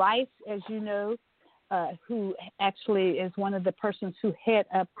Dr. Rice, as you know, who actually is one of the persons who head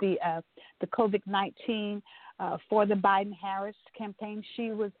up the COVID-19 for the Biden-Harris campaign.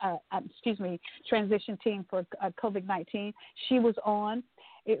 She was, transition team for COVID-19. She was on.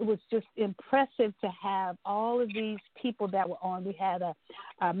 It was just impressive to have all of these people that were on. We had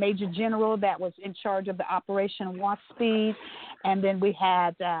a Major General that was in charge of the Operation Warp Speed, and then we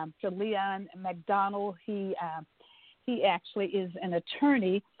had Leon McDonald. He actually is an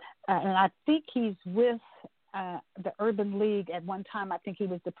attorney, and I think he's with the Urban League at one time. I think he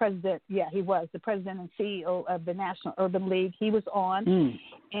was the president. Yeah, he was the president and CEO of the National Urban League. He was on,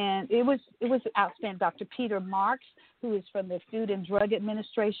 and it was outstanding. Dr. Peter Marks, who is from the Food and Drug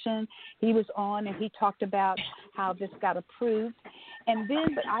Administration, he was on, and he talked about how this got approved. And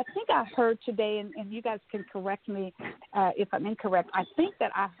then, but I think I heard today, and you guys can correct me if I'm incorrect, I think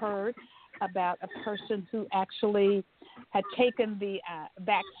that I heard about a person who actually had taken the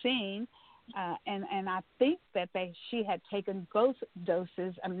vaccine, and I think that she had taken both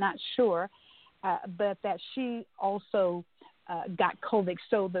doses. I'm not sure, but that she also got COVID.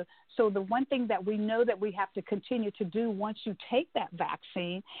 So the one thing that we know that we have to continue to do once you take that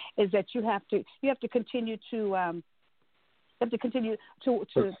vaccine is that you have to continue to take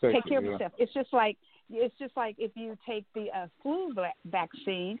care of yourself. It's just like if you take the flu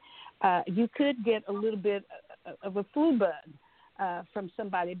vaccine, you could get a little bit of a flu bug from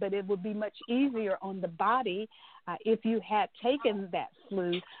somebody, but it would be much easier on the body if you had taken that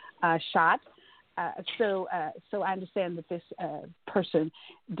flu shot. So I understand that this person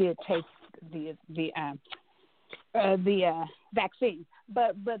did take the vaccine,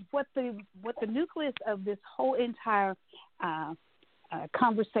 but what the nucleus of this whole entire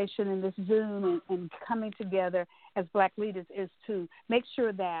conversation in this Zoom and coming together as Black leaders is to make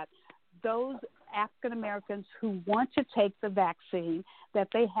sure that those African Americans who want to take the vaccine, that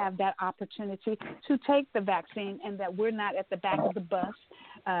they have that opportunity to take the vaccine, and that we're not at the back of the bus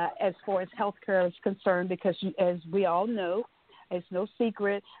as far as healthcare is concerned, because as we all know, it's no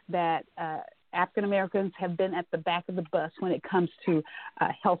secret that African Americans have been at the back of the bus when it comes to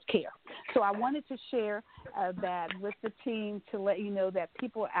health care. So I wanted to share that with the team to let you know that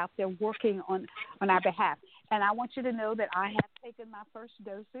people are out there working on our behalf. And I want you to know that I have taken my first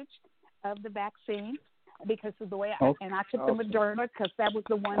dosage of the vaccine because of the way I took the Moderna, because that was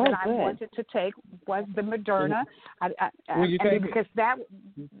the one that I wanted to take, was the Moderna. Because that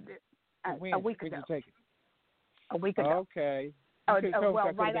a week ago. When did you take it? A week ago. Okay.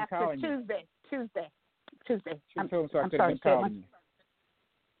 Well, right after Tuesday. I'm sorry.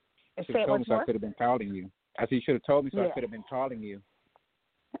 You should have told me so I could have been calling you. I said you should have told me so I could have been calling you.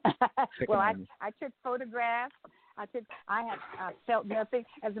 Well, I took photographs. I felt nothing.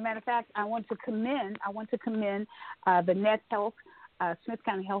 As a matter of fact, I want to commend the Net Health, Smith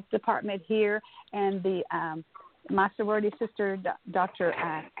County Health Department here, and my sorority sister, Dr.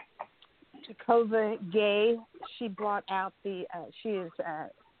 Takova Gay. She brought out she is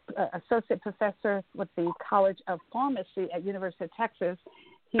associate professor with the College of Pharmacy at University of Texas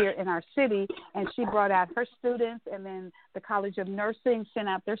here in our city, and she brought out her students, and then the College of Nursing sent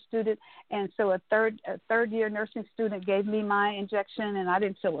out their student, and so a third year nursing student gave me my injection, and I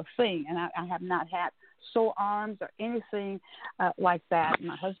didn't feel a thing, and I have not had sore arms or anything like that.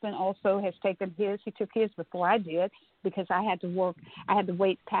 My husband also has taken his. He took his before I did, because I had to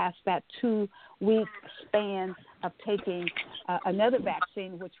wait past that 2-week span of taking another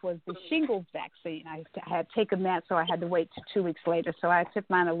vaccine, which was the shingles vaccine. I had taken that, so I had to wait 2 weeks later. So I took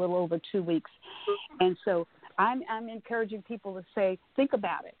mine a little over 2 weeks. And so I'm encouraging people to say, think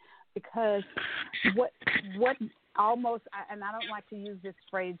about it, because what almost, and I don't like to use this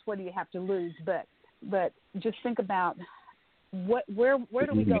phrase, what do you have to lose, but just think about where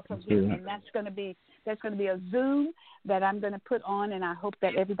do we go from here? And that's going to be a Zoom that I'm going to put on, and I hope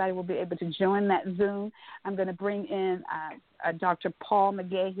that everybody will be able to join that Zoom. I'm going to bring in Dr. Paul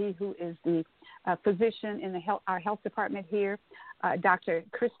McGahey, who is the physician in our health department here. Dr.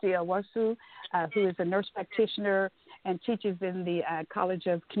 Christy Owosu, who is a nurse practitioner and teaches in the College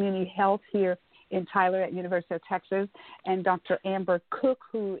of Community Health here in Tyler at University of Texas, and Dr. Amber Cook,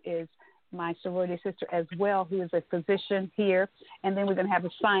 who is my sorority sister as well, who is a physician here. And then we're going to have a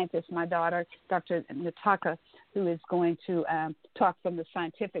scientist, my daughter, Dr. Nataka, who is going to talk from the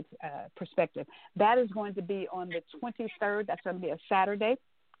scientific perspective. That is going to be on the 23rd. That's going to be a Saturday,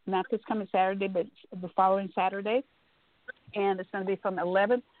 not this coming Saturday, but the following Saturday. And it's going to be from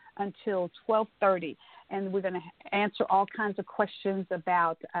 11 until 12:30. And we're going to answer all kinds of questions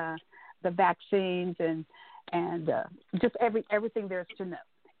about the vaccines and just everything there is to know.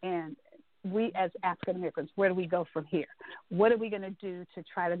 And we as African Americans, where do we go from here? What are we going to do to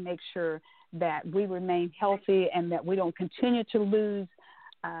try to make sure that we remain healthy and that we don't continue to lose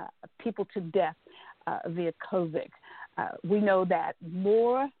people to death via COVID? We know that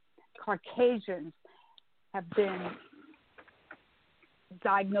more Caucasians have been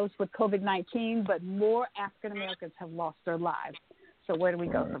diagnosed with COVID-19, but more African Americans have lost their lives. So where do we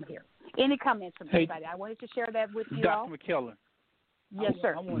go from here? Any comments from anybody? I wanted to share that with you all. Dr. McKellar. Yes,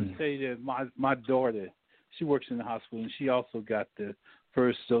 sir. I want to say that my daughter, she works in the hospital, and she also got the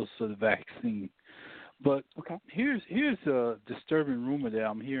first dose of the vaccine. But here's a disturbing rumor that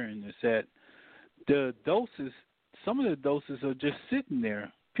I'm hearing is that the doses, some of the doses are just sitting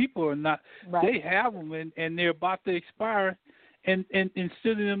there. People are not, they have them and they're about to expire, and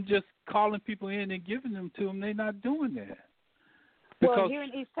instead of them just calling people in and giving them to them, they're not doing that. Well, here in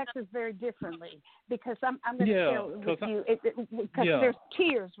East Texas, very differently, because I'm going to share with you, because there's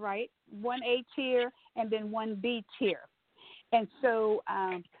tiers, right? 1A tier and then 1B tier. And so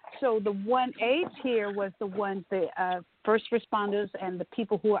so the 1A tier was the ones, the first responders and the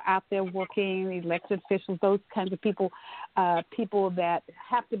people who are out there working, elected officials, those kinds of people, people that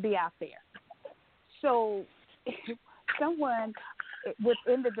have to be out there. So someone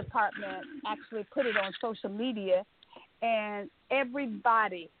within the department actually put it on social media, and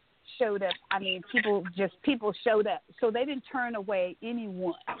everybody showed up. I mean, people showed up. So they didn't turn away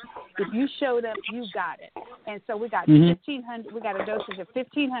anyone. If you showed up, you got it. And so we got 1,500. We got a dosage of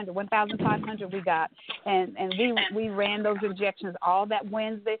 1,500, 1,500 we got. And we ran those injections all that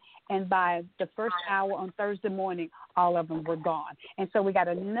Wednesday. And by the first hour on Thursday morning, all of them were gone. And so we got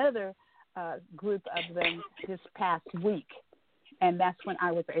another group of them this past week. And that's when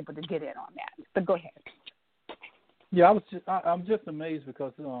I was able to get in on that. But go ahead. Yeah, I'm just amazed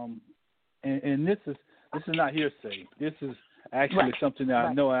because and this is not hearsay. This is actually something that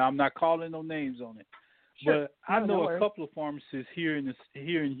I know, and I'm not calling no names on it. Sure. But I know a couple of pharmacists here in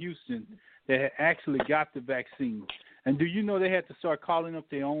Houston that had actually got the vaccine. And do you know they had to start calling up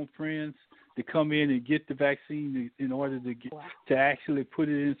their own friends to come in and get the vaccine in order to get to actually put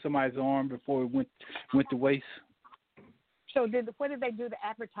it in somebody's arm before it went to waste? So what did they do to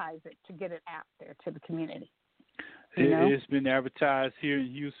advertise it to get it out there to the community? It's been advertised here in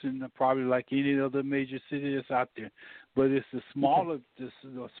Houston, probably like any other major city that's out there. But it's the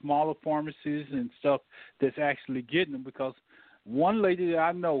smaller pharmacies and stuff that's actually getting them, because one lady that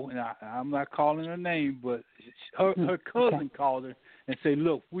I know, and I'm not calling her name, but her cousin called her and said,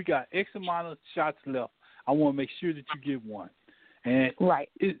 look, we got X amount of shots left. I want to make sure that you get one. And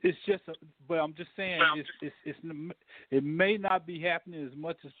it's just, but I'm just saying, it may not be happening as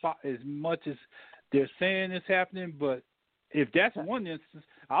much as they're saying it's happening, but if that's one instance,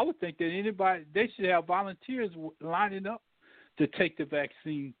 I would think that they should have volunteers lining up to take the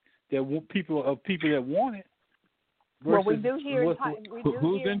vaccine that people that want it. Well, we do here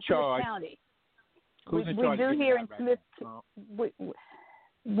who's in charge? County. Who's in charge? We do here in Smith.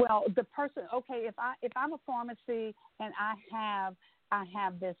 Well, the person. Okay, if I'm a pharmacy and I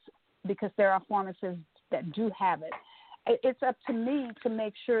have this, because there are pharmacists that do have it. It's up to me to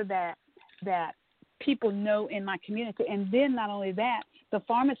make sure that people know in my community. And then not only that, the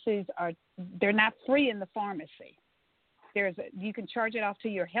pharmacies they're not free in the pharmacy. You can charge it off to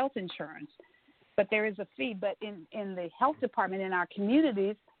your health insurance, but there is a fee. But in the health department in our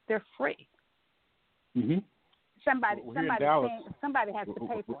communities, they're free. Mm-hmm. Somebody has to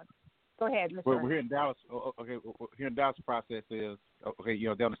pay for it. Go ahead, Mr. We're here in Dallas. Okay, here in Dallas, the process is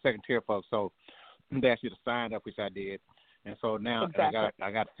they're on the second tier, folks. So they ask you to sign up, which I did. And so now I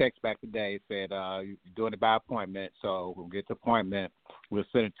got a text back today. It said you're doing it by appointment. So we'll get the appointment. We'll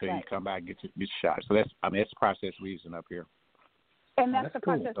send it to you. Come back and get your shot. So that's the process we're using up here. And that's the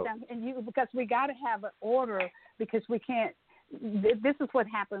process down. And because we got to have an order, because we can't. This is what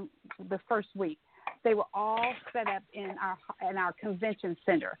happened the first week. They were all set up in our convention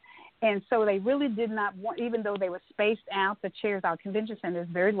center. And so they really did not want, even though they were spaced out, the chairs, our convention center is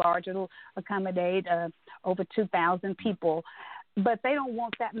very large. It'll accommodate over 2,000 people. but they don't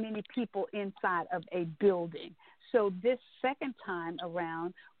want that many people inside of a building. So this second time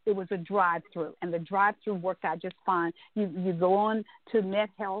around, it was a drive-through, and the drive-through worked out just fine. You go on to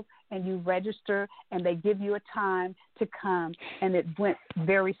NetHealth and you register, and they give you a time to come, and it went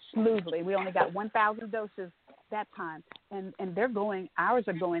very smoothly. We only got 1,000 doses that time, and ours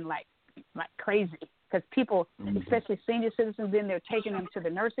are going like crazy, because people, especially senior citizens, then they're taking them to the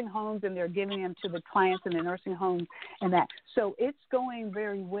nursing homes, and they're giving them to the clients in the nursing homes and that. So it's going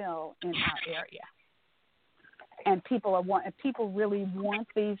very well in our area. And people really want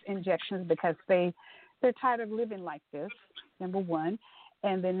these injections because they're tired of living like this, number one.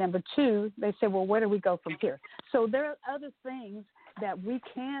 And then number two, they say, well, where do we go from here? So there are other things that we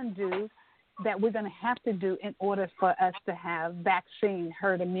can do that we're going to have to do in order for us to have vaccine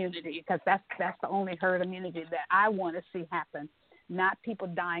herd immunity, because that's the only herd immunity that I want to see happen, not people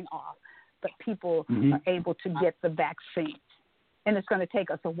dying off, but people are able to get the vaccine. And it's going to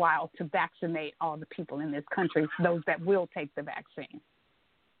take us a while to vaccinate all the people in this country, those that will take the vaccine.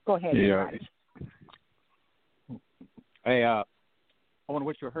 Go ahead. Yeah. Hey, I wonder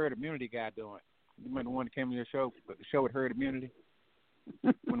what your herd immunity guy doing. You remember the one that came to your show with herd immunity?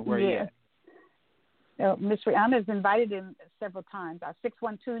 Wonder where he at? Ms. Rihanna has invited him several times, our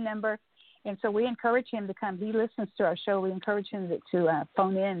 612 number. And so we encourage him to come. He listens to our show. We encourage him to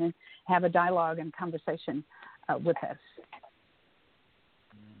phone in and have a dialogue and conversation with us.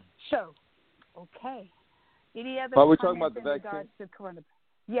 So, okay. Any other While we're talking about the vaccine?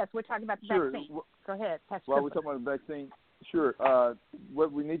 Yes, we're talking about the vaccine. Go ahead, Pastor While we're talking about the vaccine, sure.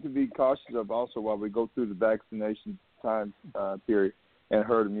 What we need to be cautious of also while we go through the vaccination time period and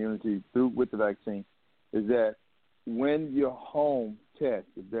herd immunity with the vaccine is that when your home test,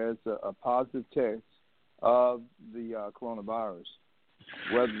 if there's a positive test of the coronavirus,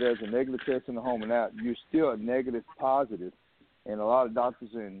 whether there's a negative test in the home or not, you're still a negative positive. And a lot of doctors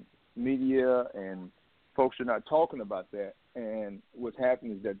and media and folks are not talking about that. And what's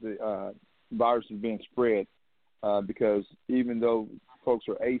happening is that the virus is being spread because even though folks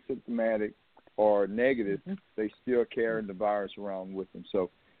are asymptomatic or negative, they still carry the virus around with them. So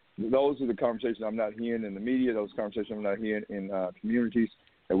those are the conversations I'm not hearing in the media. Those conversations I'm not hearing in communities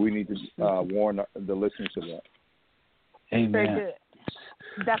that we need to warn the listeners of that. Amen. Very good.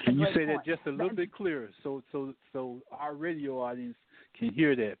 That's Can you say point. that just a little bit clearer so our radio audience can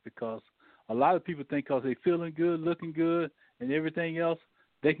hear that? Because a lot of people think because they're feeling good, looking good, and everything else,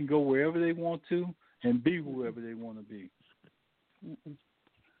 they can go wherever they want to and be whoever they want to be.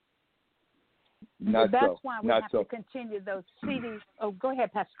 That's why we have to continue those CDs. Oh, go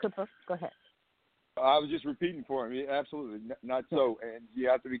ahead, Pastor Cooper. Go ahead. I was just repeating for him. Absolutely, not so. And you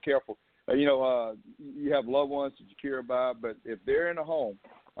have to be careful. You have loved ones that you care about, but if they're in a home,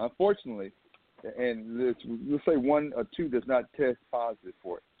 unfortunately, and let's say one or two does not test positive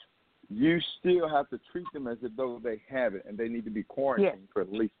for it, you still have to treat them as if though they have it, and they need to be quarantined for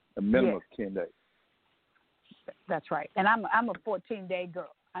at least a minimum of 10 days. That's right. And I'm a 14-day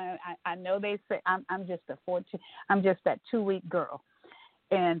girl. I know they say I'm just that 2-week girl,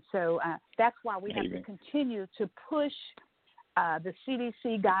 and so that's why we have to continue to push the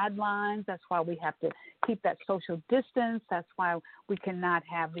CDC guidelines. That's why we have to keep that social distance. That's why we cannot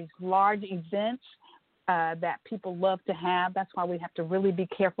have these large events that people love to have. That's why we have to really be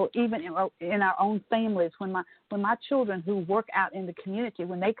careful, even in our own families. When my children who work out in the community,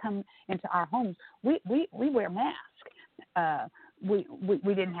 when they come into our homes, we wear masks. We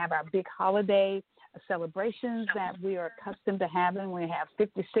didn't have our big holiday celebrations that we are accustomed to having. We have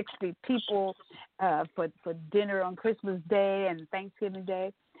 50, 60 people for dinner on Christmas Day and Thanksgiving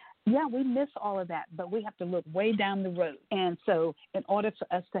Day. Yeah, we miss all of that, but we have to look way down the road. And so in order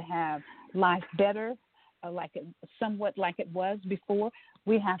for us to have life better, somewhat like it was before,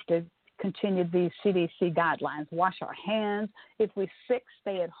 we have to continue these CDC guidelines. Wash our hands. If we're sick,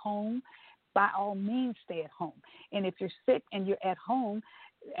 stay at home. By all means, stay at home. And if you're sick and you're at home,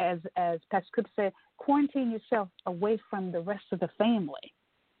 as Pastor Cook said, quarantine yourself away from the rest of the family.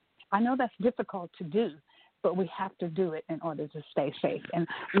 I know that's difficult to do, but we have to do it in order to stay safe. And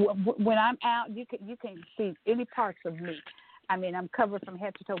when I'm out, you can see any parts of me. I mean, I'm covered from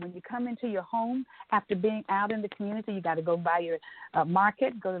head to toe. When you come into your home after being out in the community, you got to go by your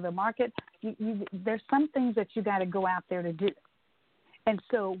market, go to the market. There's some things that you got to go out there to do. And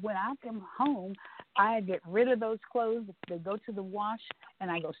so when I come home, I get rid of those clothes. They go to the wash, and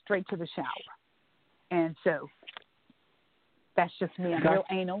I go straight to the shower. And so that's just me. I'm real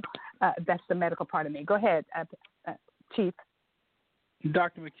anal. That's the medical part of me. Go ahead, Chief.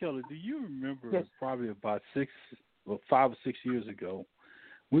 Dr. McKellar, do you remember probably about 5 or 6 years ago,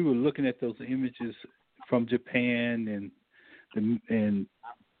 we were looking at those images from Japan and in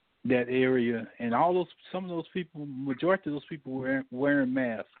that area, and some of those people, majority of those people were wearing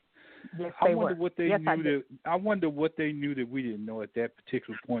masks. Yes, I wonder what they yes, knew I wonder what they knew that we didn't know at that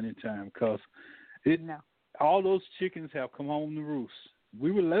particular point in time, because all those chickens have come home to roost.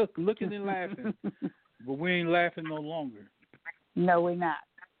 We were looking and laughing, but we ain't laughing no longer. No, we're not.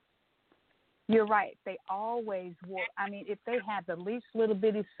 You're right. They always wore. I mean, if they had the least little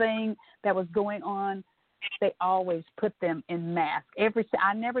bitty thing that was going on, they always put them in masks.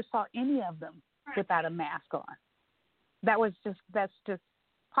 I never saw any of them without a mask on. That's just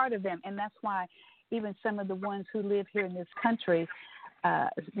part of them, and that's why even some of the ones who live here in this country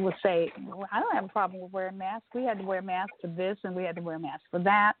will say, well, I don't have a problem with wearing masks. We had to wear masks for this, and we had to wear masks for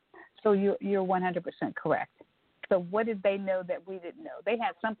that. So you're 100% correct. So what did they know that we didn't know? They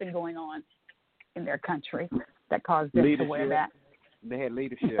had something going on in their country that caused them to wear that. They had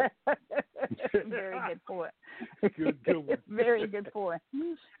leadership. Very good point. Good one. Very good point.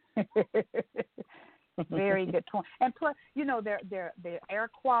 Very good point. And plus, their air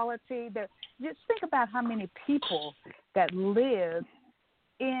quality. Just think about how many people that live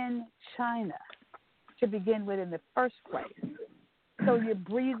in China to begin with in the first place. So you're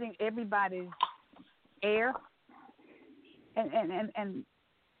breathing everybody's air, and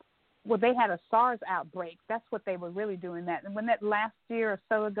well, they had a SARS outbreak. That's what they were really doing that. And when that last year or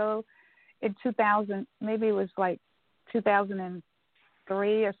so ago, in 2000, maybe it was like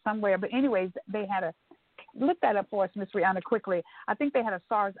 2003 or somewhere. But anyways, they had look that up for us, Ms. Rihanna, quickly. I think they had a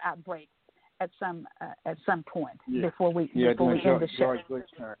SARS outbreak at some point before we end the show. George Bush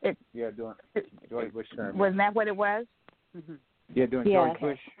term. During George Bush term. Wasn't that what it was? Mm-hmm. Yeah, during George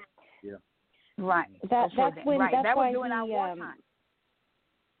Bush. Yeah. Right. That's when. Right. That's that why was during our wartime.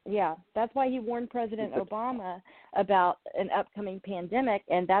 Yeah, that's why he warned President Obama about an upcoming pandemic,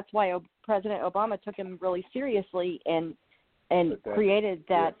 and that's why President Obama took him really seriously and created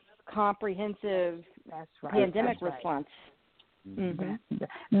that comprehensive pandemic response. Mm-hmm.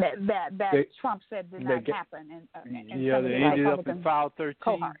 That Trump said did not happen. And they ended up in file 13.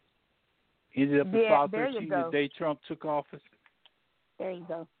 Cohort. Ended up in file 13 the day Trump took office. There you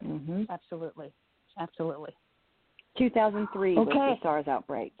go. Mm-hmm. Absolutely. 2003 was the SARS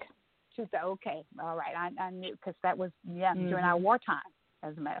outbreak. Okay, all right. I knew because that was during our wartime,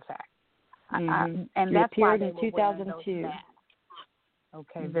 as a matter of fact. And that's why they in 2002.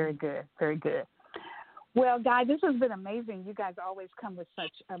 Okay, very good, very good. Well, guys, this has been amazing. You guys always come with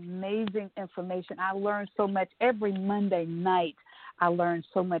such amazing information. I learn so much every Monday night. I learn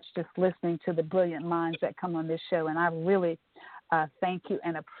so much just listening to the brilliant minds that come on this show, and I really thank you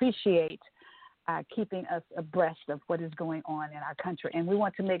and appreciate keeping us abreast of what is going on in our country. And we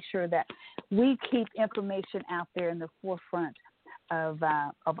want to make sure that we keep information out there in the forefront of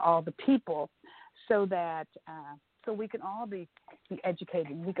all the people so that so we can all be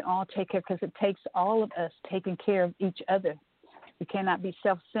educated. We can all take care, because it takes all of us taking care of each other. We cannot be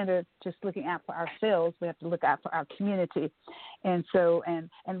self-centered, just looking out for ourselves. We have to look out for our community. And so, and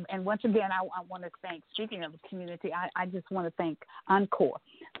once again, I want to thank, speaking of the community, I just want to thank Encore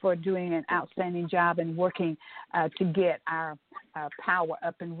for doing an outstanding job and working to get our power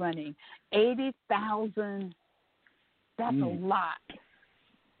up and running. 80,000, that's a lot.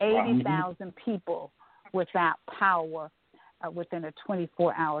 80,000 people without power within a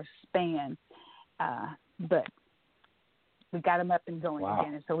 24-hour span. But we got them up and going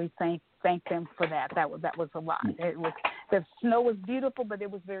again, and so we thank them for that. That was a lot. The snow was beautiful, but it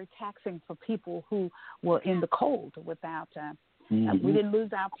was very taxing for people who were in the cold without. We didn't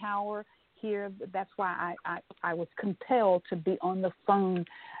lose our power here. That's why I was compelled to be on the phone,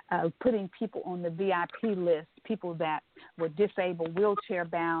 putting people on the VIP list, people that were disabled, wheelchair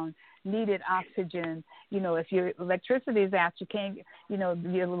bound, needed oxygen. If your electricity is out, you can't,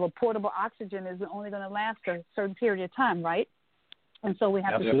 your little portable oxygen is only going to last a certain period of time, right? And so we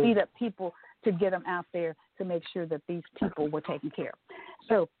have to speed up people to get them out there to make sure that these people were taken care of.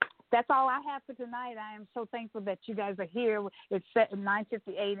 So that's all I have for tonight. I am so thankful that you guys are here. It's set at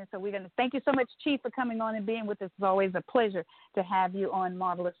 9:58, and so we're going to thank you so much, Chief, for coming on and being with us. It's always a pleasure to have you on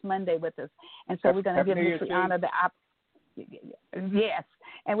Marvelous Monday with us. And so we're going to give Ms. Rihanna the yes,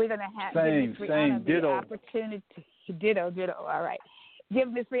 and we're going to give Ms. Rihanna the opportunity. Ditto. All right.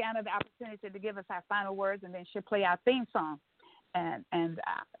 Give Ms. Rihanna the opportunity to give us our final words, and then she'll play our theme song. And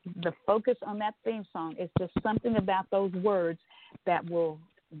the focus on that theme song is just something about those words that will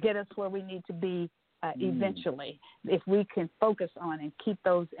get us where we need to be eventually, if we can focus on and keep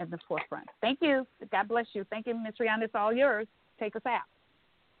those at the forefront. Thank you. God bless you. Thank you, Ms. Rihanna. It's all yours. Take us out.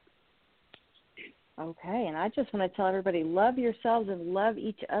 Okay, and I just want to tell everybody, love yourselves and love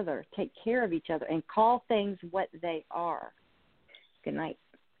each other. Take care of each other and call things what they are. Good night.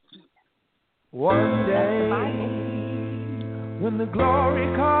 One day, when the glory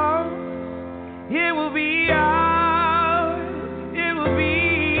comes, it will be ours. It will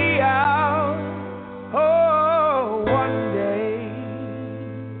be ours. Oh, one day,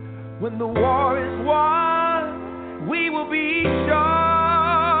 when the war is won, we will be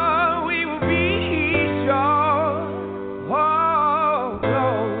sure. We will be sure. Oh,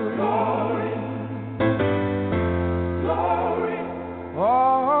 glory, glory, glory.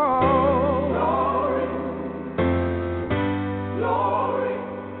 Oh, glory, glory.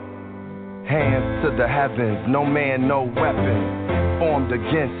 Hands to the heavens, no man, no weapon formed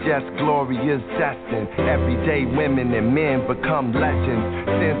against, yes, glory is destined. Everyday women and men become legends.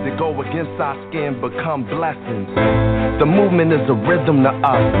 Sins that go against our skin become blessings. The movement is a rhythm to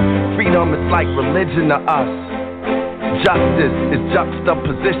us. Freedom is like religion to us. Justice is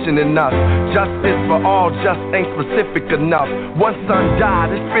juxtaposition in us. Justice for all just ain't specific enough. One son died,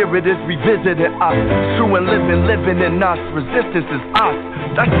 his spirit is revisiting us. True and living in us. Resistance is us.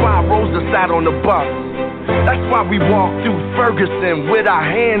 That's why Rosa sat on the bus. That's why we walk through Ferguson with our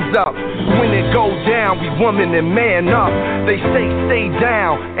hands up. When it goes down, we woman and man up. They say stay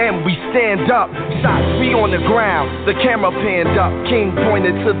down, and we stand up. Shots, we on the ground, the camera panned up. King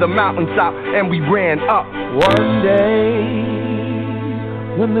pointed to the mountaintop, and we ran up. One day,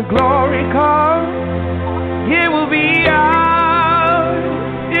 when the glory comes, it will be ours.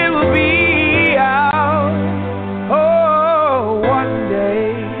 It will be ours. Oh, one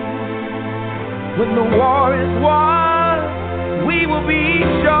day, when the war is won, we will be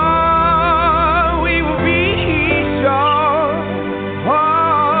sure. We will be sure.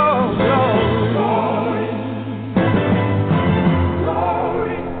 Oh, glory,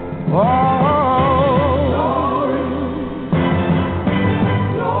 glory,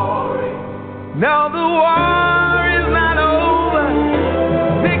 glory. Now the war is not over.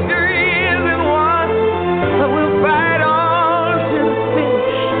 Victory isn't won, but we'll fight on to the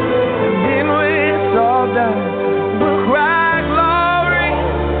finish. And then when it's all done, we'll cry glory,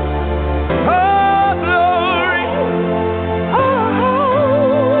 oh glory, oh.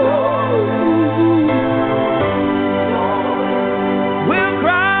 We'll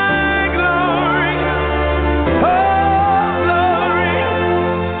cry glory, oh glory,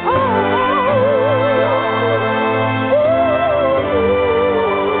 oh.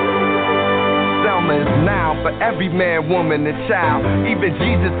 Selma is now for every man, woman, and child. Even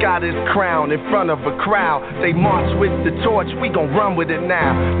Jesus got his crown in front of a crowd. They march with the torch, we gon' run with it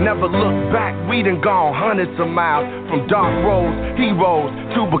now. Never look back, we done gone hundreds of miles. From dark roads, heroes,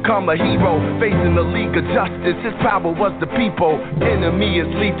 to become a hero. Facing the League of Justice, his power was the people. Enemy is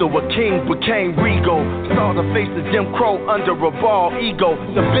lethal, a king became regal. Saw the face of Jim Crow under a bald ego.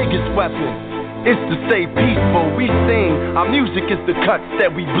 The biggest weapon is to stay peaceful. We sing, our music is the cuts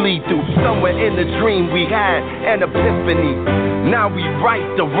that we bleed through. Somewhere in the dream we had an epiphany. Now we right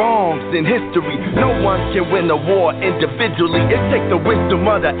the wrongs in history. No one can win a war individually. It takes the wisdom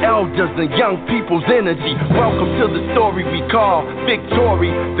of the elders and young people's energy. Welcome to the story we call victory.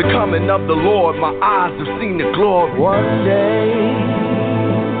 The coming of the Lord, my eyes have seen the glory. One day,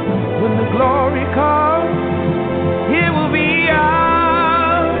 when the glory comes, it will be